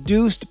 It's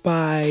produced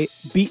by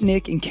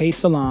Beatnik and K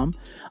Salam.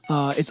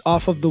 It's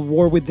off of the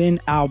War Within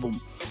album.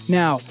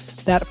 Now,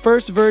 that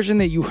first version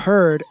that you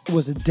heard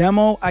was a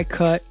demo I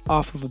cut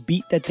off of a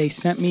beat that they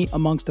sent me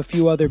amongst a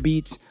few other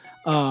beats.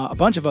 A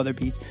bunch of other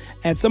beats,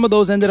 and some of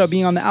those ended up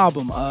being on the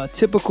album.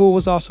 Typical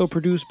was also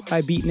produced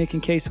by Beatnik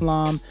and K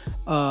Salam.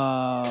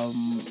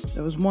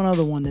 There was one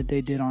other one that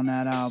they did on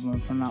that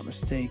album, if I'm not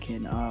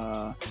mistaken.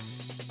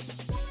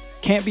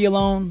 Can't Be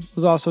Alone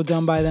was also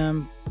done by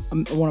them.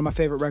 One of my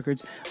favorite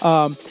records.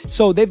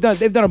 So they've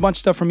done a bunch of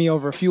stuff for me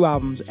over a few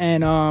albums.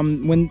 And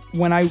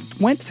when I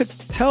went to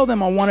tell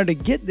them I wanted to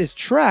get this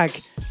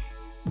track,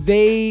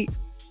 they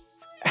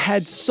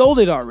had sold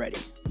it already.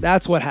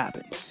 That's what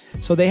happened.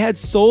 So they had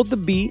sold the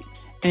beat,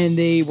 and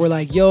they were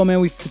like, yo, man,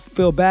 we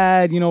feel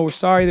bad. We're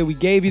sorry that we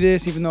gave you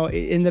this, even though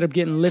it ended up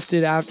getting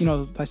lifted out,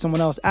 by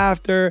someone else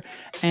after.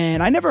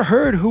 And I never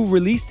heard who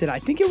released it. I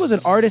think it was an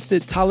artist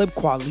that Talib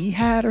Kweli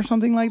had or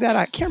something like that.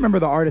 I can't remember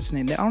the artist's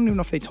name. I don't even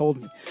know if they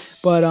told me.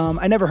 But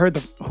I never heard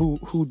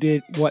who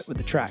did what with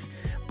the track.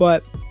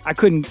 But I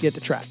couldn't get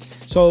the track.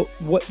 So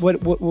what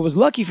was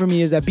lucky for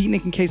me is that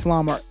Beatnik and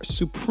K-Salam are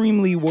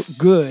supremely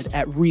good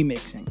at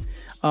remixing.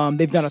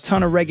 They've done a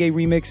ton of reggae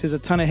remixes, a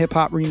ton of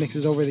hip-hop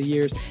remixes over the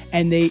years,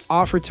 and they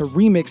offered to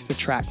remix the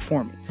track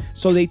for me.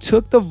 So they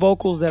took the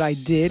vocals that I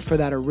did for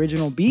that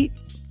original beat,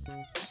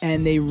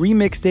 and they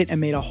remixed it and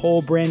made a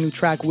whole brand new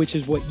track, which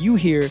is what you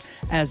hear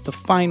as the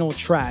final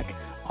track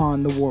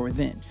on The War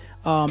Within.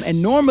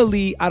 And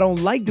normally, I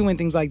don't like doing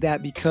things like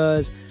that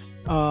because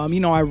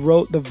I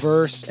wrote the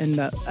verse and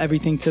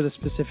everything to the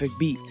specific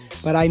beat.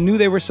 But I knew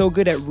they were so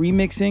good at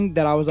remixing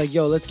that I was like,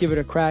 yo, let's give it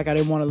a crack. I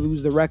didn't want to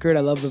lose the record. I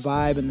love the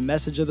vibe and the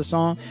message of the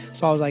song.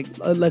 So I was like,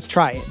 let's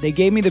try it. They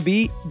gave me the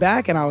beat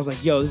back and I was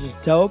like, yo, this is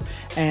dope.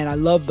 And I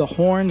love the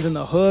horns and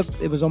the hook.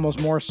 It was almost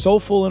more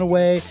soulful in a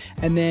way.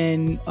 And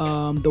then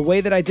the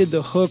way that I did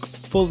the hook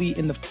fully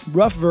in the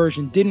rough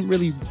version didn't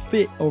really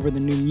fit over the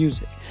new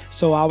music.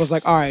 So I was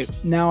like, all right,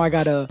 now I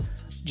got to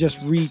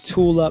just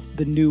retool up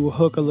the new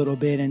hook a little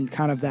bit, and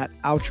kind of that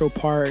outro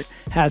part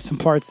has some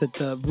parts that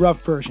the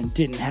rough version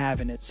didn't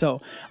have in it.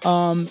 So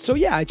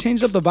yeah, I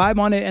changed up the vibe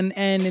on it, and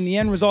in the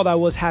end result, I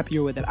was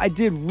happier with it. I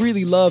did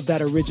really love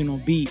that original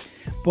beat,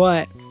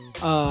 but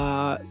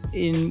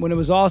when it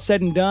was all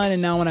said and done,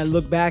 and now when I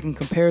look back and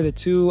compare the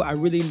two, I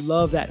really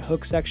love that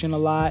hook section a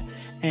lot,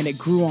 and it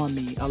grew on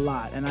me a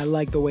lot, and I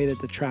like the way that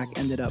the track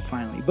ended up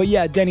finally. But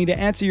yeah, Denny, to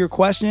answer your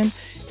question,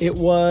 it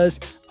was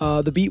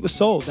the beat was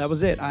sold. That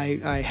was it.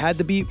 I had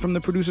the beat from the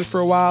producers for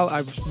a while.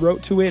 I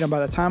wrote to it, and by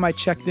the time I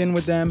checked in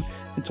with them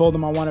and told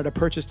them I wanted to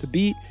purchase the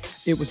beat,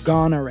 it was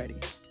gone already.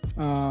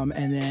 And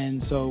then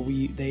so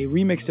they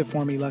remixed it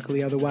for me.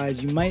 Luckily,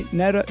 otherwise you might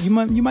never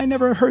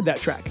have heard that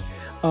track.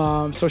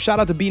 So shout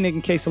out to Beatnik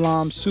and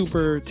K-Salam,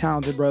 super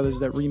talented brothers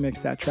that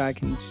remixed that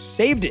track and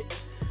saved it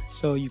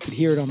so you could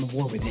hear it on The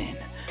War Within.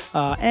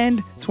 And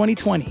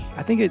 2020,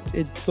 I think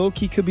it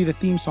low-key could be the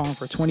theme song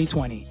for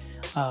 2020.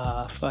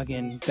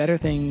 Fucking better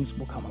things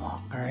will come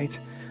along, all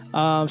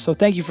right? So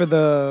thank you for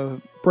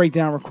the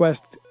breakdown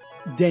request,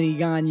 Denny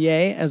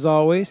Gagne, as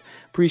always.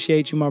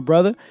 Appreciate you, my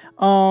brother.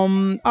 All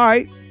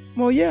right,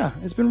 well, yeah,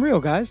 it's been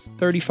real, guys.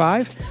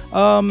 35.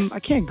 I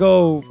can't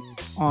go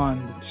on,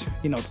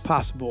 the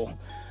possible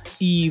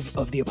eve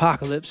of the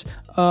apocalypse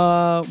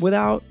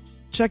without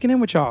checking in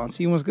with y'all and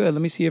seeing what's good.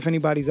 Let me see if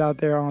anybody's out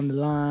there on the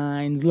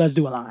lines. Let's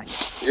do a line.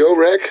 Yo,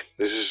 Rick.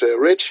 This is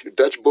Rich, your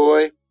Dutch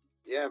boy.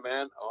 Yeah,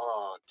 man.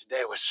 Oh,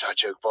 today was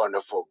such a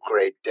wonderful,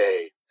 great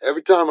day.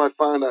 Every time I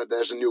find out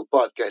there's a new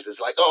podcast, it's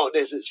like, oh,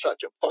 this is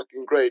such a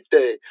fucking great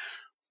day.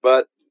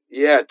 But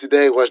yeah,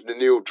 today was the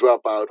new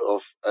dropout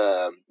of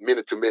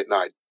Minute to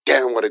Midnight.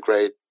 Damn, what a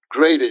great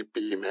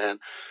EP, man.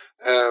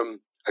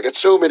 I got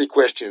so many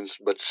questions,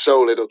 but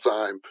so little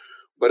time.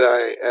 But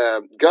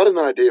I got an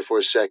idea for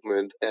a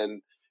segment,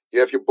 and you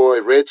have your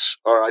boy Ritz,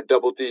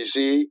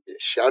 RITTZ.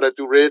 Shout out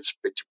to Ritz,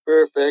 picture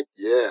perfect,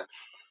 yeah.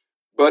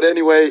 But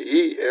anyway,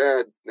 he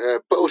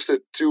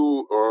posted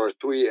 2 or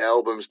 3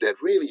 albums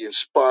that really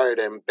inspired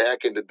him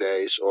back in the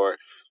days, or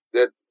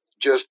that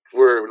just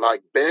were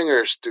like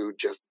bangers to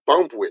just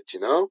bump with,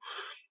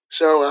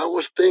 So I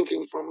was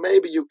thinking,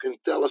 maybe you can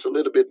tell us a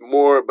little bit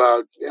more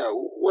about,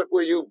 what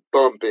were you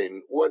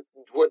bumping? What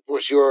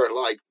was your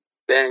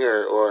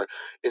banger or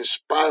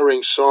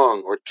inspiring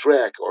song or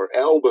track or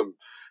album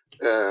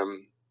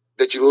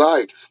that you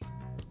liked?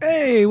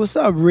 Hey, what's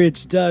up,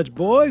 Rich Dutch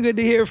boy? Good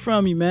to hear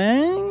from you,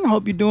 man.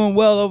 Hope you're doing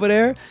well over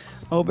there.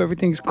 Hope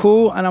everything's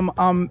cool, and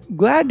I'm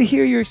glad to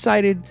hear you're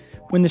excited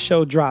when the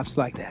show drops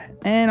like that.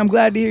 And I'm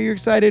glad to hear you're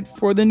excited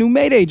for the new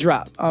Mayday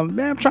drop.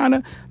 Man, I'm trying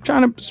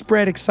to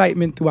spread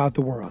excitement throughout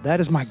the world. That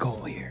is my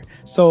goal here.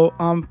 So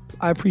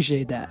I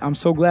appreciate that. I'm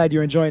so glad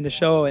you're enjoying the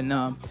show, and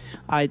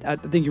I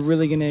think you're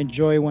really gonna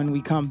enjoy when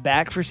we come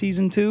back for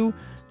season 2.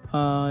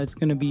 It's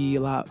gonna be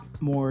a lot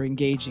more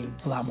engaging,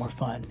 a lot more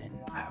fun, and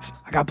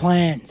I got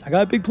plans. I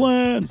got big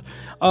plans.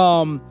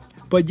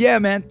 But yeah,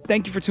 man,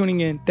 thank you for tuning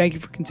in. Thank you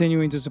for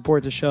continuing to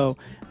support the show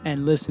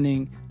and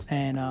listening.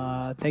 And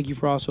thank you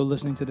for also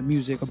listening to the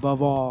music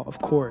above all, of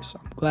course.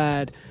 I'm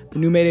glad the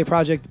new Mayday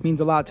project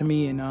means a lot to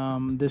me.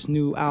 And this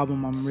new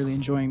album, I'm really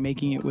enjoying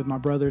making it with my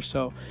brother.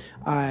 So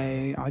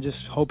I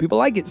just hope people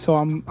like it. So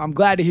I'm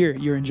glad to hear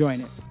you're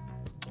enjoying it.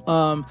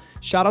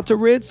 Shout out to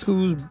Ritz,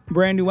 whose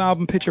brand new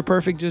album, Picture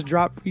Perfect, just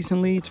dropped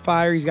recently. It's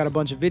fire. He's got a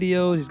bunch of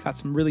videos. He's got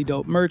some really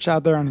dope merch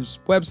out there on his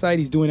website.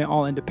 He's doing it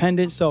all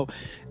independent. So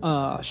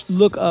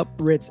look up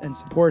Ritz and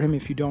support him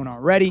if you don't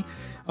already.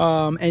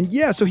 And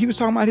yeah, so he was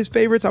talking about his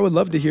favorites. I would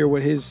love to hear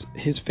what his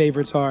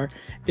favorites are.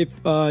 If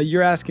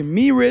you're asking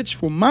me, Rich,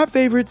 for my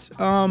favorites,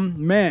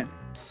 man,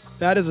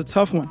 that is a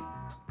tough one.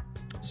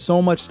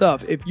 So much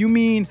stuff. If you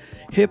mean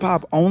hip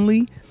hop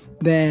only,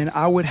 then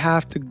I would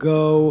have to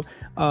go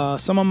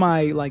some of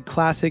my like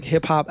classic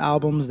hip hop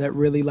albums that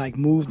really like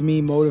moved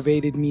me,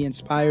 motivated me,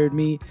 inspired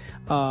me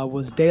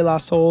was De La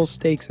Soul's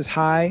Stakes is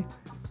High.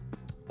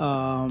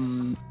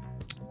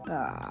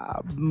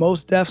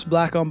 Mos Def's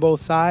Black on Both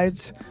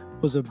Sides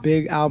was a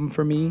big album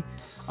for me.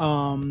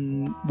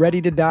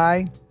 Ready to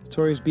Die,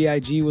 Notorious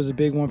B.I.G. was a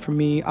big one for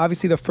me.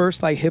 Obviously, the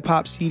first like hip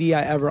hop CD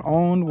I ever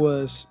owned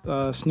was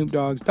Snoop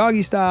Dogg's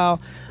Doggy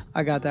Style.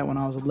 I got that when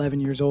I was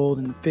 11 years old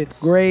in the 5th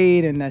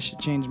grade, and that shit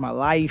changed my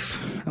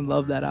life. I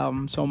love that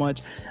album so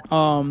much.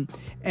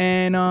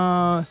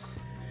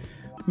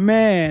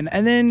 Man,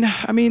 and then,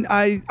 I mean,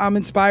 I'm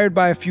inspired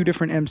by a few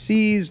different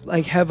MCs,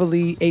 like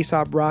heavily.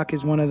 A$AP Rock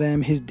is one of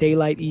them. His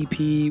Daylight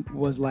EP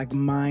was like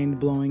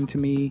mind-blowing to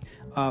me.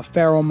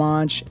 Pharoah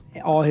Monch,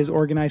 all his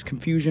Organized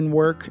Confusion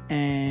work,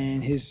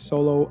 and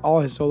all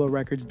his solo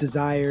records,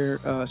 Desire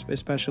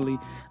especially,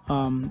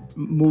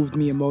 moved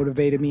me and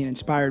motivated me and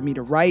inspired me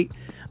to write.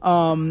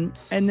 And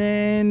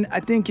then I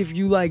think if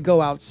you like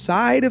go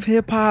outside of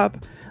hip hop,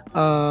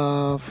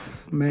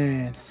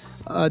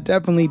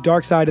 definitely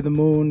Dark Side of the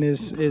Moon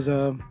is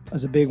a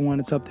big one.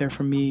 It's up there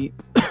for me.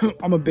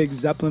 I'm a big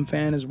Zeppelin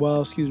fan as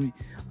well.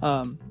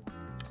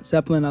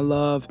 Zeppelin, I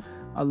love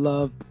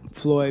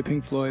Floyd,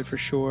 Pink Floyd for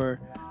sure.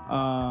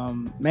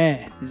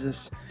 It's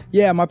just,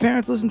 my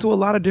parents listened to a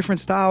lot of different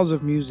styles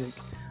of music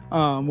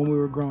when we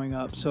were growing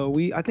up. So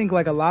I think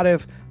like a lot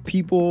of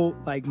people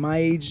like my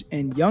age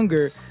and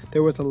younger,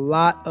 there was a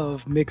lot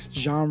of mixed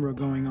genre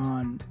going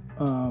on.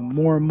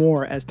 More and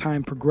more as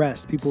time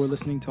progressed, people were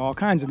listening to all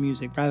kinds of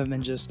music rather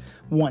than just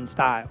one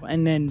style.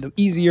 And then the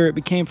easier it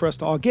became for us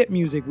to all get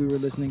music, we were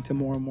listening to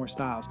more and more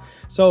styles.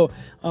 So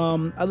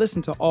I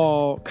listened to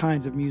all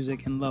kinds of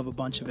music and love a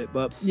bunch of it.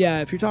 But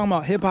yeah, if you're talking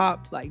about hip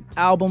hop, like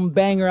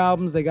banger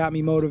albums, they got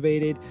me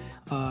motivated.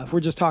 If we're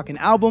just talking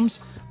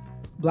albums,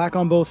 Black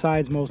on Both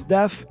Sides, Mos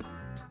Def,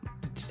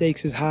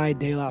 Stakes is High,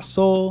 De La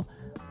Soul.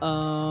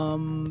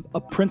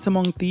 A Prince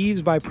Among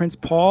Thieves by Prince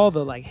Paul,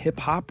 the like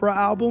hip opera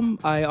album,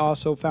 I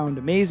also found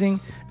amazing.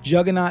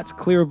 Juggernaut's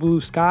Clear Blue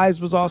Skies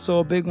was also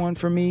a big one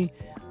for me.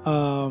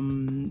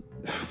 Fun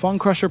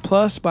Crusher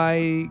Plus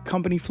by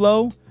Company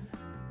Flow.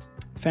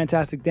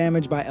 Fantastic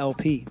Damage by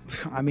LP.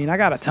 I mean, I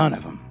got a ton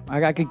of them.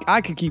 I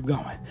could keep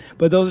going,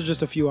 but those are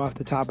just a few off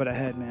the top of the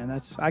head, man.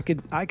 I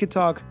could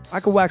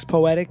wax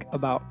poetic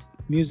about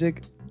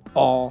music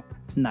all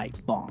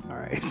night long. All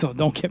right, so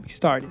don't get me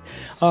started.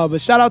 But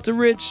shout out to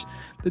Rich,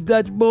 the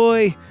Dutch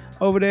boy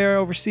over there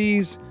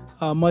overseas.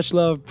 Much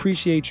love,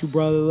 appreciate you,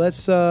 brother. Let's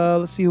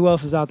see who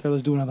else is out there.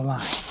 Let's do another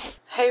line.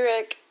 Hey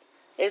Rick,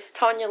 it's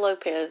Tanya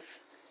Lopez,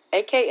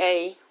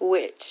 aka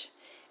Witch,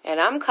 and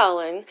I'm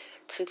calling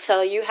to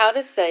tell you how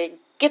to say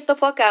 "get the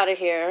fuck out of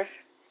here"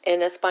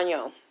 in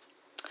Espanol.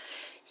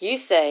 You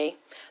say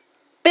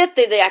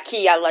 "vete de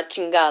aquí a la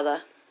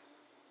chingada,"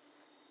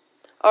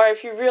 or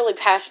if you're really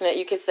passionate,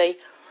 you could say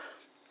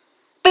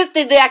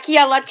 "vete de aquí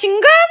a la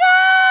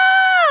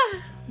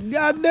chingada."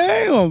 God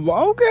damn.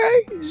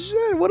 Okay.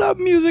 Shit. What up,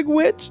 Music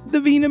Witch?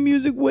 Divina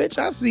Music Witch.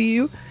 I see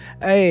you.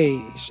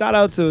 Hey, shout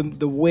out to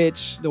the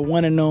Witch, the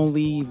one and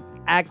only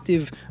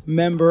active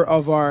member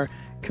of our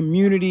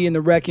community in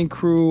the Wrecking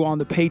Crew on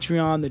the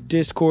Patreon, the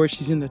Discord.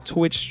 She's in the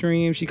Twitch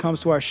stream. She comes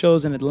to our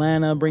shows in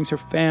Atlanta, brings her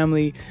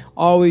family,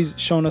 always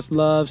shown us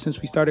love since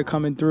we started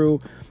coming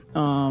through.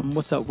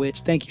 What's up,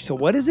 Witch? Thank you. So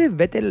what is it?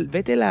 Vete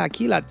la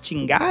aquí la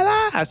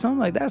chingada? Something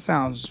like that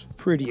sounds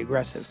pretty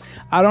aggressive.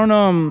 I don't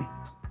know.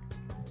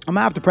 I'm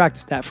gonna have to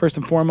practice that first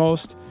and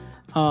foremost.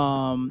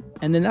 And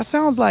then that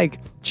sounds like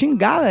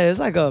chingada is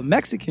like a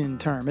Mexican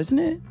term, isn't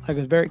it? Like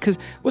a very, because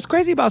what's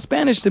crazy about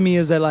Spanish to me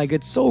is that like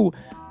it's so,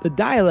 the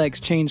dialects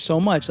change so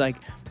much. Like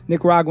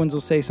Nicaraguans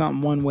will say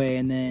something one way,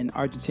 and then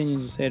Argentinians will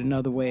say it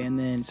another way, and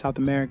then South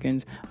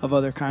Americans of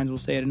other kinds will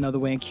say it another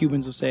way, and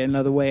Cubans will say it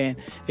another way, and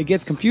it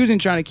gets confusing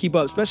trying to keep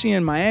up. Especially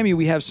in Miami,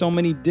 we have so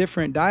many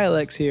different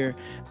dialects here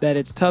that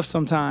it's tough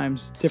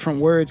sometimes. Different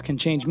words can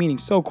change meaning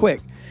so quick.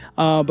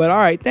 But all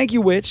right, thank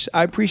you, Witch.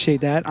 I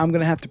appreciate that. I'm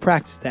gonna have to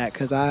practice that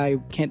because I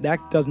can't.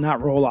 That does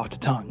not roll off the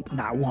tongue,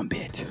 not one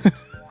bit.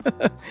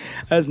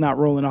 That's not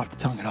rolling off the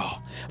tongue at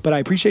all. But I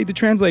appreciate the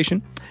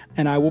translation,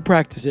 and I will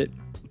practice it.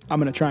 I'm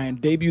gonna try and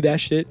debut that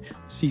shit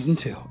season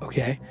 2.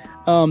 Okay,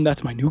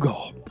 that's my new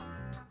goal.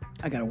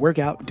 I gotta work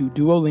out, do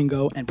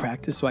Duolingo, and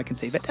practice so I can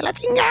say "Vete la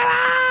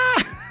chingada."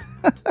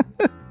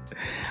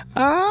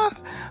 All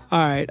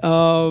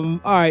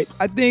right.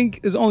 I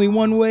think there's only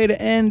one way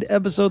to end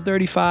episode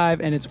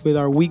 35, and it's with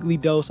our weekly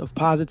dose of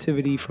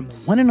positivity from the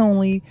one and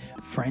only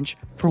French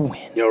for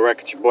Win. Yo, Rick,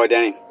 it's your boy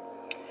Danny.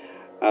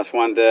 I just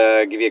wanted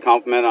to give you a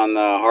compliment on the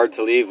Hard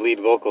to Leave lead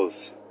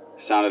vocals.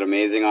 Sounded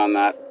amazing on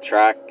that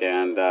track,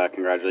 and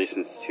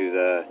congratulations to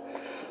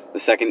the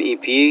second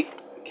EP.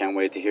 Can't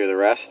wait to hear the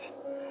rest.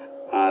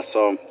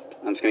 So I'm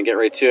just going to get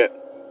right to it.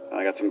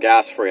 I got some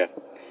gas for you.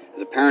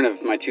 As a parent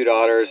of my 2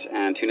 daughters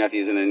and 2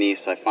 nephews and a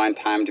niece, I find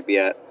time to be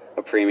at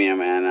a premium,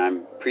 and I'm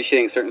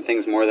appreciating certain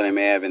things more than I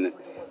may have in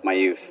my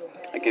youth.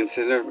 I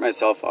consider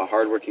myself a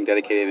hardworking,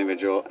 dedicated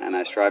individual, and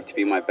I strive to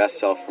be my best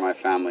self for my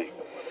family.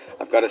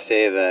 I've got to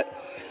say that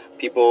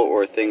people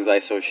or things I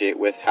associate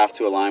with have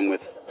to align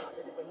with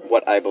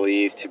what I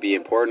believe to be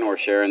important or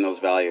share in those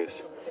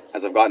values.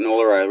 As I've gotten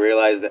older, I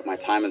realize that my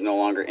time is no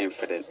longer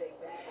infinite.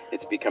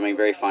 It's becoming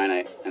very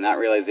finite, and that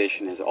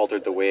realization has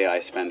altered the way I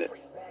spend it.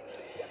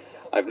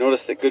 I've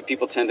noticed that good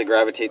people tend to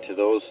gravitate to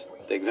those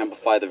that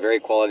exemplify the very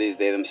qualities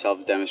they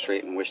themselves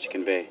demonstrate and wish to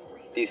convey.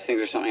 These things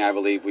are something I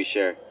believe we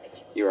share.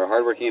 You are a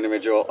hardworking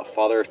individual, a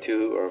father of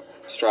two, or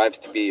strives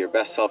to be your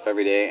best self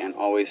every day and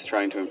always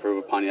trying to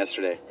improve upon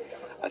yesterday.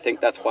 I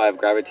think that's why I've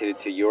gravitated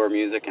to your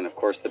music and, of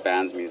course, the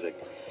band's music.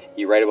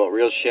 You write about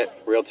real shit,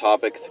 real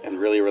topics, and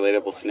really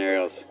relatable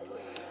scenarios.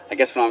 I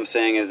guess what I'm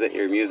saying is that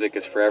your music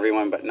is for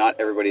everyone, but not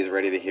everybody is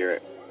ready to hear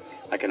it.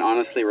 I can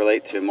honestly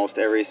relate to most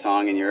every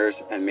song in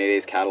yours and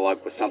Mayday's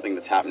catalog with something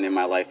that's happened in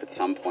my life at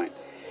some point,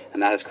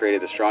 and that has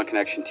created a strong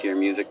connection to your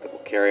music that will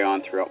carry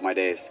on throughout my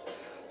days.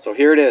 So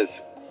here it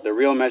is. The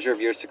real measure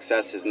of your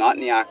success is not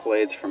in the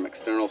accolades from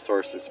external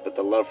sources, but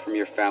the love from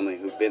your family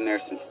who've been there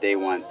since day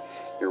one.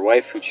 Your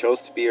wife who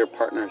chose to be your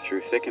partner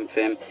through thick and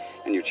thin,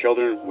 and your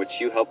children which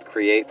you helped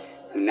create,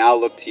 who now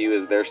look to you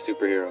as their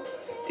superhero.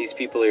 These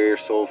people are your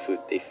soul food.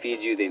 They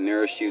feed you, they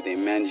nourish you, they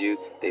mend you,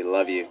 they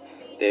love you.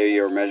 They are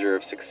your measure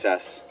of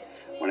success.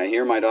 When I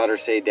hear my daughter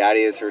say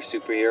Daddy is her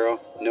superhero,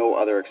 no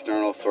other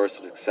external source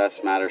of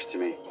success matters to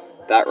me.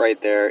 That right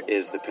there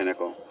is the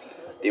pinnacle,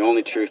 the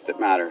only truth that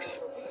matters.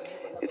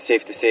 It's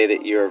safe to say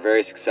that you are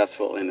very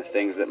successful in the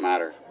things that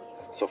matter.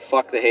 So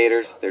fuck the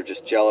haters, they're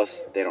just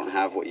jealous, they don't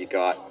have what you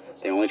got.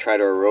 They only try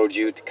to erode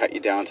you to cut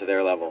you down to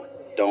their level.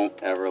 Don't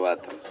ever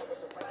let them.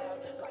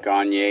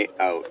 Gagne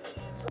out.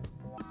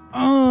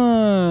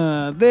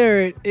 There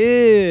it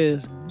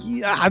is.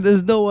 Yeah,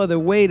 there's no other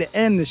way to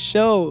end the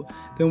show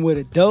than with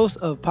a dose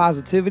of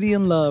positivity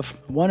and love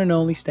from the one and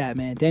only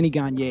Statman, Danny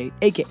Gagne,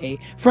 aka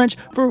French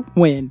for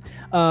Win.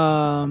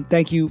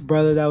 Thank you,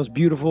 brother. That was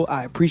beautiful.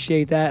 I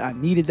appreciate that. I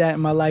needed that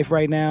in my life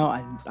right now.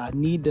 I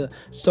need to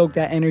soak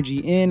that energy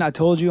in. I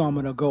told you I'm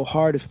gonna go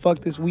hard as fuck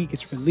this week.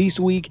 It's release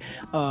week.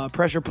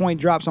 Pressure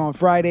Point drops on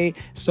Friday,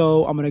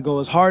 so I'm gonna go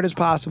as hard as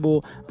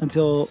possible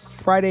until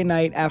Friday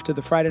night after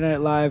the Friday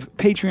Night Live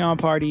Patreon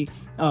party,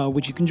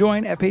 which you can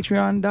join at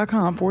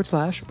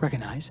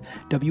patreon.com/recognize,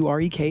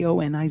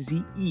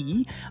 WREKONIZE.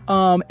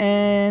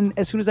 And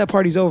as soon as that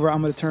party's over, I'm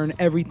going to turn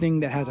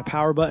everything that has a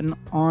power button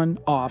on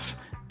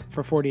off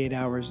for 48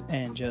 hours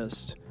and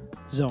just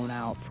zone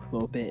out for a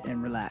little bit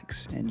and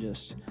relax and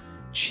just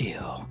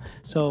chill.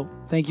 So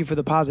thank you for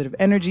the positive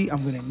energy.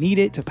 I'm going to need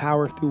it to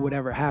power through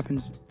whatever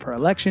happens for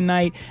election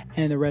night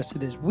and the rest of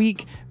this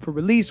week for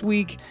release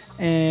week.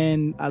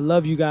 And I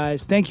love you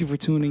guys. Thank you for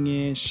tuning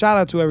in. Shout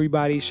out to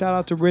everybody. Shout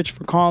out to Rich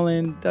for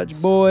calling,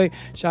 Dutch Boy.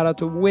 Shout out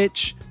to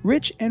Rich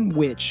and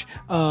Witch,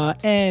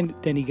 and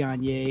Denny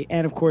Gagne,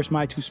 and of course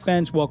my two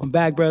Spence. Welcome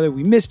back, brother.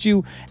 We missed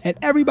you. And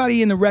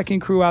everybody in the Wrecking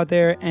Crew out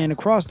there and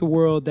across the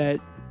world that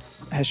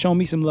has shown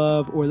me some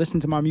love or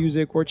listened to my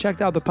music or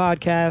checked out the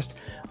podcast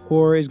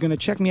or is going to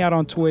check me out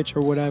on Twitch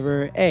or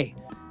whatever. Hey,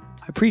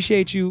 I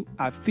appreciate you.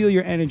 I feel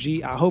your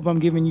energy. I hope I'm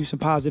giving you some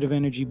positive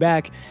energy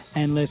back,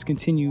 and let's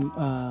continue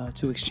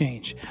to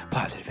exchange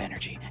positive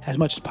energy as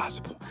much as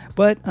possible.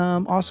 But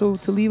also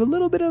to leave a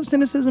little bit of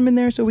cynicism in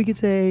there so we could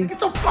say, Get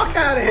the fuck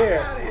out of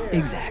here!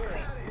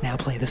 Exactly. Now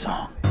play the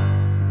song.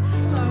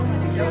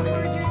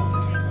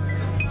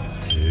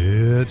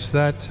 It's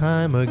that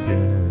time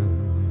again.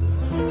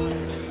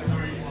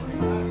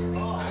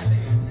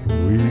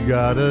 We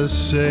gotta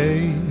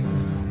say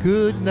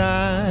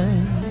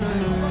goodnight.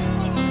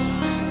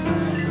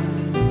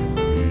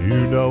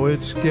 You know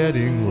it's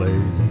getting late.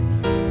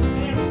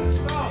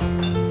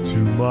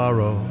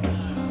 Tomorrow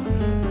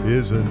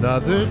is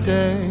another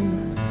day,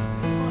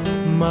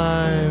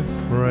 my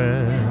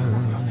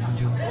friend.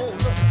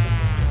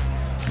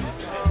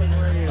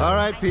 All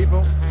right,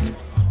 people.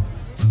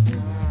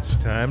 It's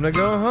time to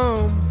go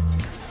home.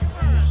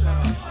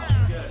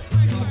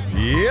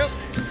 Yep.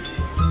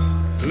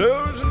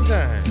 Losing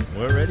time.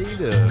 We're ready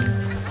to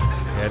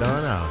head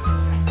on out.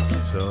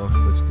 So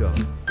let's go.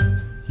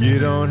 You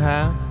don't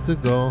have to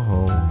go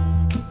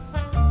home,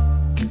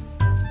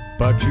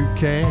 but you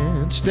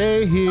can't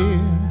stay here.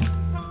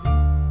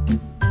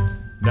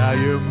 Now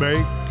you're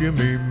making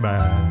me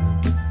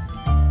mad.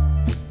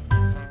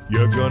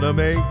 You're gonna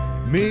make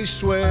me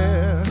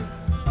swear.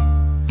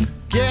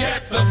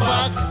 Get the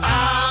fuck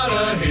out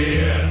of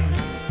here.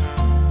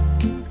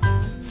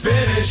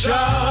 Finish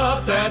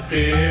up that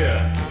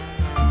beer.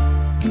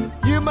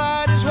 You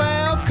might as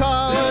well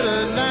call it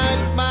a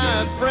night,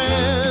 my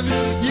friend.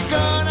 You're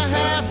gonna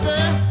have to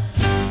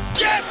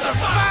get the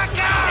fuck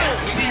out.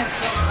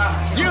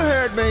 You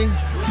heard me.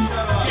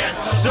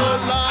 So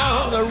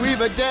long,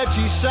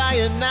 arrivederci,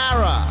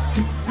 sayonara.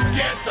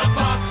 Get the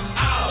fuck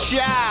out.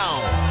 Ciao,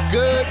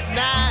 good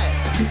night.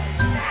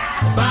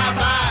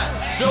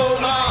 Bye-bye, so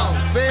long,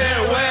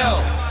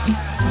 farewell.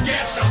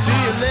 See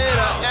you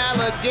later,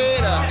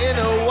 alligator in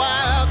a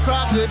wild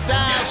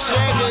crocodile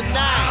shaking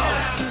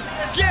night.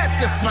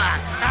 Get the fuck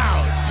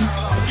out.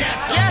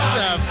 Get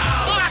the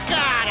fuck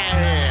out of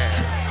here.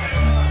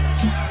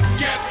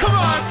 Come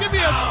on, give me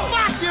a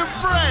fucking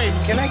break.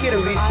 Can I get a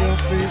refill,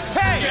 please?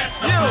 Hey,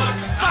 you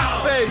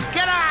fuckface,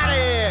 get out of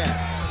here!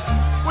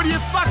 What are you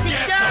fucking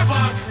Get deaf? the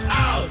fuck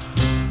out!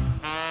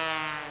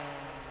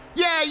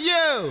 Yeah,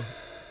 you!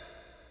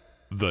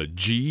 The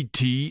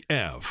GTFOH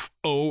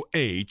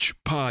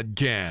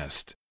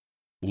Podcast.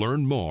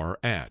 Learn more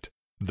at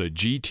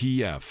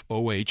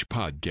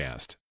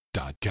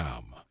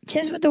thegtfohpodcast.com.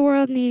 Just what the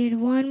world needed.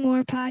 One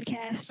more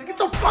podcast. Get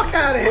the fuck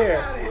out of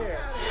here!